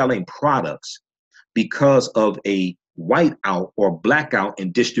door selling products because of a whiteout or blackout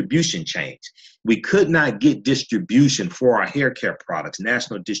in distribution chains. We could not get distribution for our hair care products,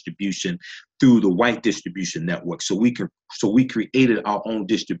 national distribution, through the white distribution network. So we created our own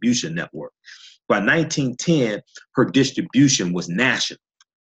distribution network. By 1910, her distribution was national.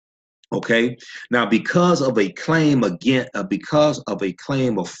 Okay. Now, because of a claim of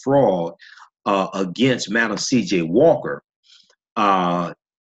fraud against Madam C.J. Walker, Annie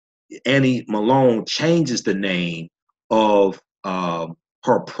Malone changes the name of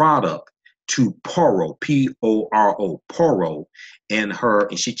her product to Poro, P-O-R-O, Poro, and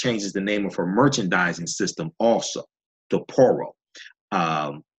she changes the name of her merchandising system also to Poro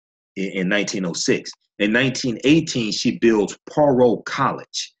in 1906. In 1918, she builds Poro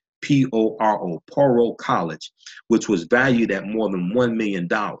College, P-O-R-O, Poro College, which was valued at more than $1 million.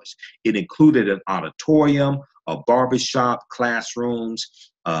 It included an auditorium, a barbershop,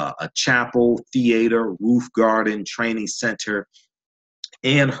 classrooms, a chapel, theater, roof garden, training center,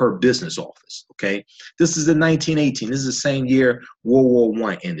 and her business office. Okay, this is in 1918. This is the same year World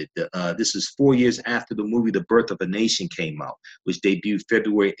War I ended. This is 4 years after the movie The Birth of a Nation came out, which debuted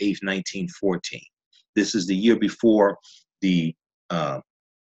February 8th, 1914. This is the year before the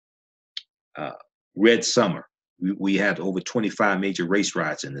Red Summer. We had over 25 major race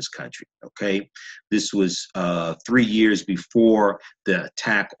riots in this country. Okay, this was 3 years before the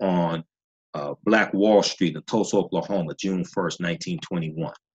attack on Black Wall Street in Tulsa, Oklahoma, June 1st,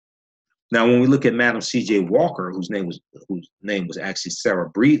 1921. Now, when we look at Madam C.J. Walker, whose name was actually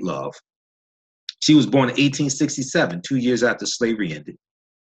Sarah Breedlove, she was born in 1867, 2 years after slavery ended.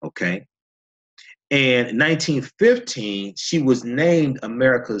 Okay, and in 1915, she was named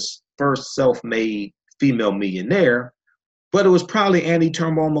America's first self-made female millionaire, but it was probably Annie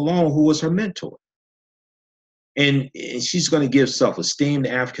Turnbo Malone who was her mentor. And she's going to give self-esteem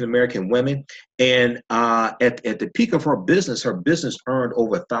to African-American women. And at the peak of her business earned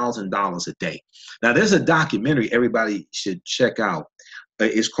over $1,000 a day. Now, there's a documentary everybody should check out.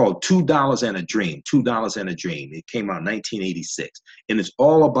 It's called $2 and a Dream, $2 and a Dream. It came out in 1986. And it's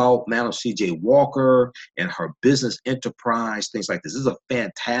all about Madam C.J. Walker and her business enterprise, things like this. This is a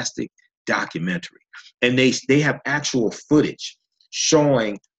fantastic documentary. And they have actual footage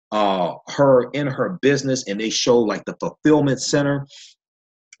showing her in her business, and they show like the fulfillment center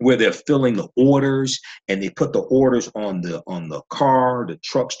where they're filling the orders, and they put the orders on the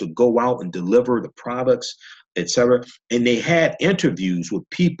trucks to go out and deliver the products, etc. And they had interviews with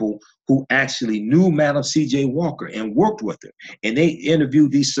people who actually knew Madam C.J. Walker and worked with her. And they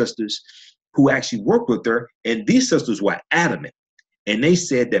interviewed these sisters who actually worked with her, and these sisters were adamant. And they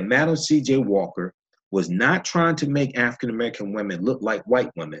said that Madam C.J. Walker was not trying to make African-American women look like white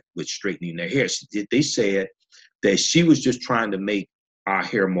women with straightening their hair. They said that she was just trying to make our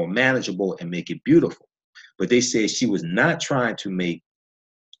hair more manageable and make it beautiful. But they said she was not trying to make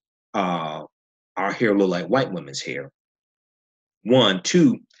our hair look like white women's hair. One,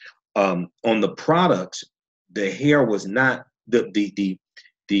 two, on the products, the hair was not, the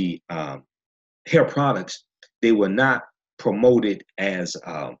hair products, they were not promoted as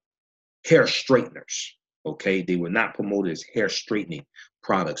hair straighteners. Okay, they were not promoted as hair straightening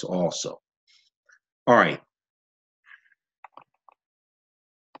products also. All right,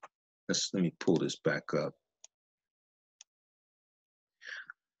 let me pull this back up.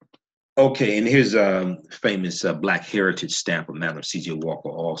 Okay, and here's a famous Black heritage stamp of Madam C.J. Walker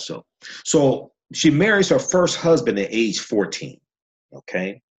also. So she marries her first husband at age 14.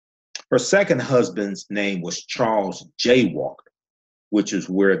 Okay, her second husband's name was Charles J. Walker, which is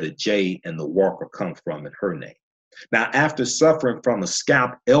where the J and the Walker come from in her name. Now, after suffering from a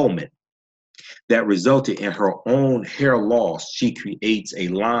scalp ailment that resulted in her own hair loss, she creates a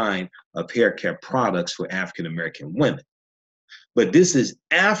line of hair care products for African-American women. But this is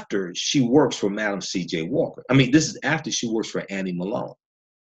after she works for Madam C.J. Walker. I mean, this is after she works for Annie Malone.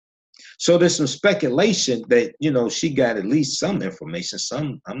 So there's some speculation that, she got at least some information.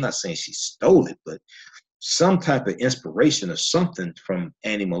 I'm not saying she stole it, but some type of inspiration or something from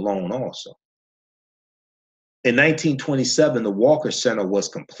Annie Malone also. In 1927, the Walker Center was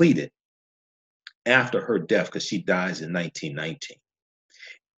completed after her death because she dies in 1919.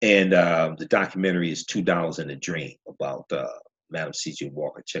 And the documentary is $2 and a Dream about Madam C.J.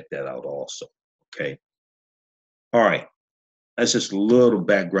 Walker. Check that out also, okay? All right, that's just a little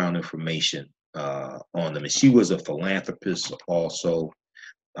background information on them. And she was a philanthropist also.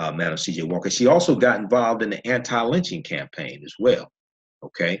 Madam C.J. Walker. She also got involved in the anti-lynching campaign as well.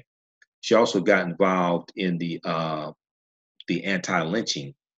 Okay, she also got involved in the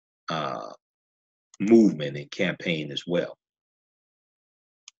anti-lynching movement and campaign as well.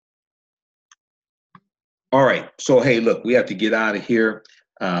 All right, so hey, look, we have to get out of here.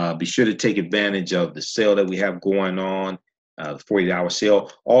 Be sure to take advantage of the sale that we have going on, the 48-hour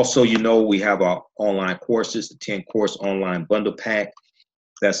sale. Also, you know, we have our online courses, the 10-course online bundle pack.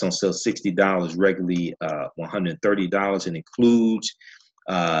 That's on sale $60, regularly $130. It includes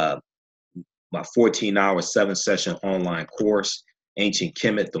my 14-hour, 7-session online course, Ancient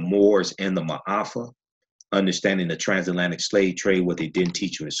Kemet, the Moors, and the Ma'afa, understanding the transatlantic slave trade, what they didn't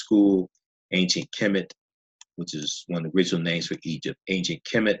teach you in school, Ancient Kemet, which is one of the original names for Egypt, Ancient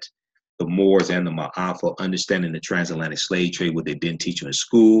Kemet, the Moors, and the Ma'afa, understanding the transatlantic slave trade, what they didn't teach you in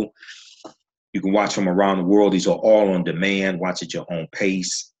school. You can watch from around the world. These are all on demand. Watch at your own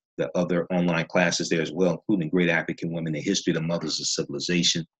pace. The other online classes there as well, including Great African Women, the History of the Mothers of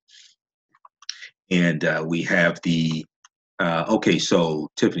Civilization. And we have the, okay, so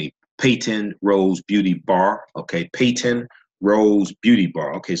Tiffany, Peyton Rose Beauty Bar. Okay, Peyton Rose Beauty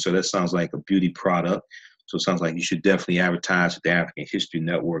Bar. Okay, so that sounds like a beauty product. So it sounds like you should definitely advertise with the African History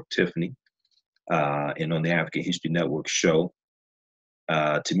Network, Tiffany, and on the African History Network show.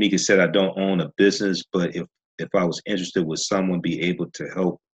 Tamika said, I don't own a business, but if I was interested, would someone be able to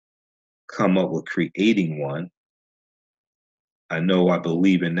help come up with creating one? I know I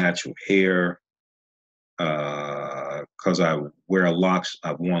believe in natural hair because I wear locks.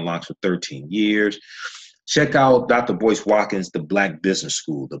 I've worn locks for 13 years. Check out Dr. Boyce Watkins, the Black Business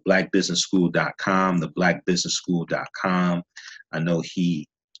School, the blackbusinessschool.com, the blackbusinessschool.com. I know he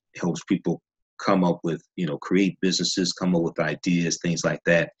helps people come up with, you know, create businesses, come up with ideas, things like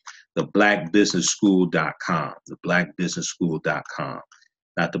that. The blackbusinessschool.com, the blackbusinessschool.com.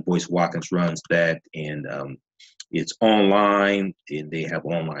 Dr. Boyce Watkins runs that, and it's online, and they have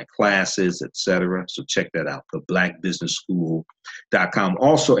online classes, etc. So check that out, the blackbusinessschool.com.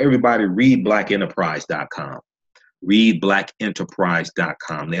 Also, everybody read blackenterprise.com. Read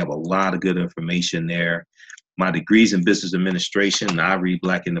blackenterprise.com. They have a lot of good information there. My degree's in business administration, and I read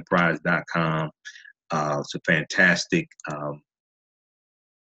blackenterprise.com. It's a fantastic,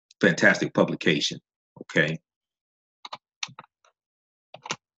 fantastic publication. Okay.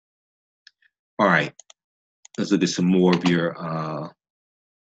 All right. Let's look at some more of your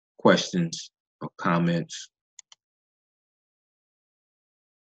questions or comments.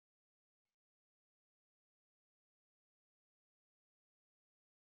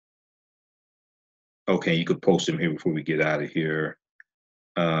 Okay, you could post them here before we get out of here.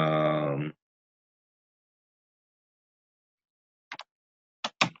 All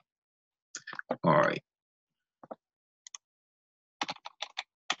right.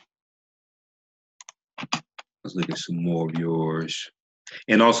 Let's look at some more of yours.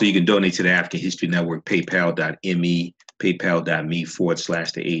 And also, you can donate to the African History Network, paypal.me,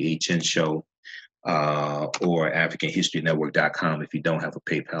 paypal.me/the AHN show, or AfricanHistoryNetwork.com if you don't have a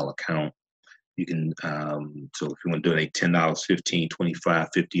PayPal account. You can, so if you want to donate $10, $15, $25,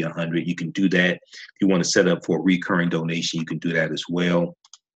 $50, $100, you can do that. If you want to set up for a recurring donation, you can do that as well.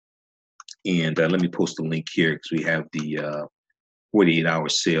 And let me post a link here because we have the 48-hour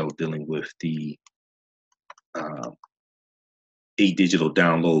sale dealing with the 8 digital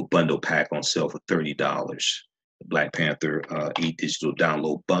download bundle pack on sale for $30. The Black Panther 8 digital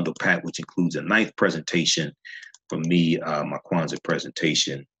download bundle pack, which includes a 9th presentation from me, my Kwanzaa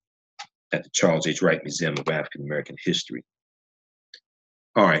presentation at the Charles H. Wright Museum of African American History.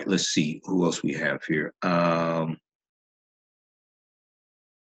 All right, let's see who else we have here.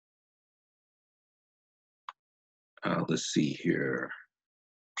 Let's see here.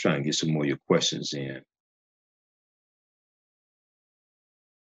 Trying to get some more of your questions in.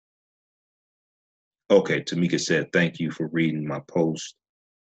 Okay, Tamika said, thank you for reading my post.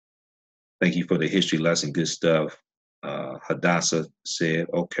 Thank you for the history lesson, good stuff. Hadassah said,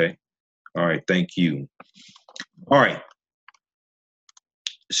 okay. All right, thank you. All right.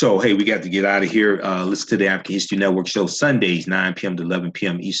 So, hey, we got to get out of here. Listen to the African History Network show Sundays, 9 p.m. to 11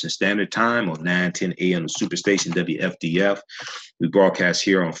 p.m. Eastern Standard Time on 9:10 a.m. Superstation WFDF. We broadcast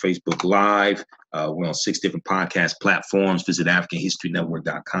here on Facebook Live. We're on 6 different podcast platforms. Visit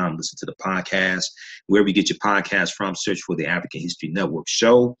AfricanHistoryNetwork.com. Listen to the podcast. Wherever you get your podcast from, search for the African History Network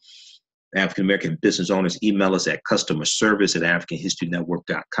show. African American business owners, email us at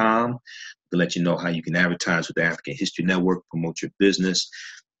customerservice@AfricanHistoryNetwork.com to let you know how you can advertise with the African History Network, promote your business,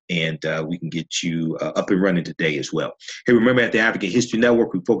 and we can get you up and running today as well. Hey, remember at the African History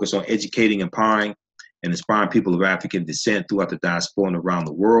Network, we focus on educating, empowering, and inspiring people of African descent throughout the diaspora and around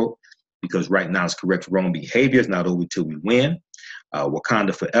the world, because right now it's correct wrong behavior. It's not over till we win.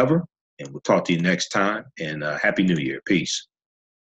 Wakanda forever. And we'll talk to you next time. And Happy New Year. Peace.